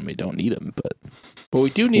them, then we don't need them. But But we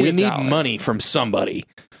do need we a need dollar. money from somebody.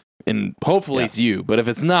 And hopefully Yeah. it's you. But if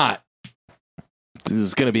it's not, this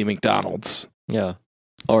is going to be McDonald's. Yeah.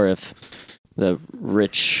 Or if the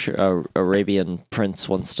rich Arabian prince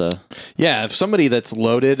wants to. Yeah, if somebody that's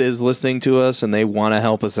loaded is listening to us and they want to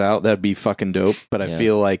help us out, that'd be fucking dope. But I Yeah.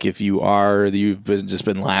 feel like if you've just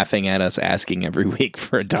been laughing at us asking every week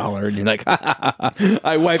for $1, and you're like, ha, ha, ha, ha,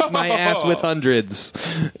 I wiped my ass with hundreds,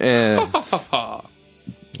 and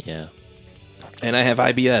Yeah. I have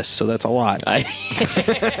IBS, so that's a lot.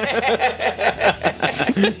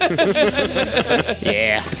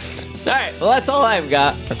 Yeah. All right. Well, that's all I've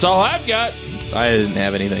got. That's all I've got. I didn't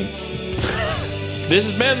have anything. This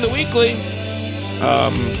has been the weekly.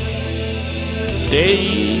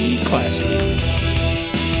 Stay classy.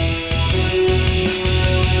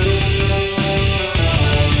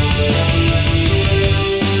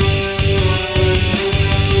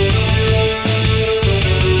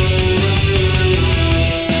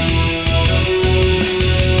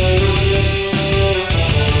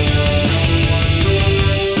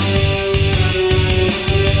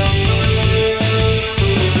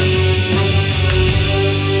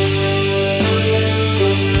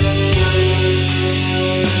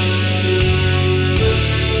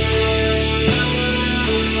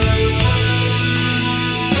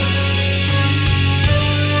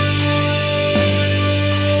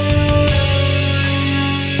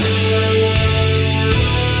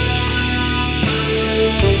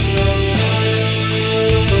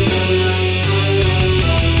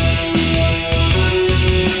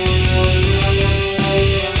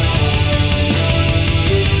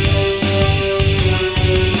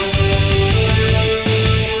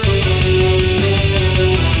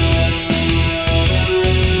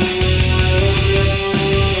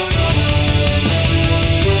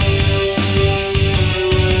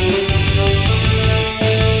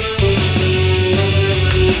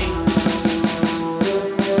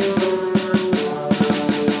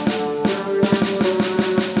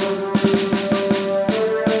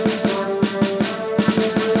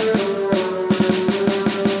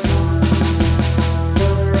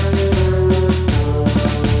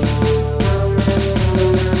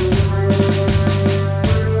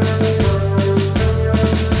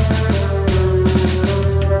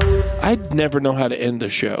 I'd never know how to end the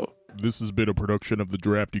show. This has been a production of the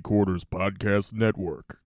Drafty Quarters Podcast Network.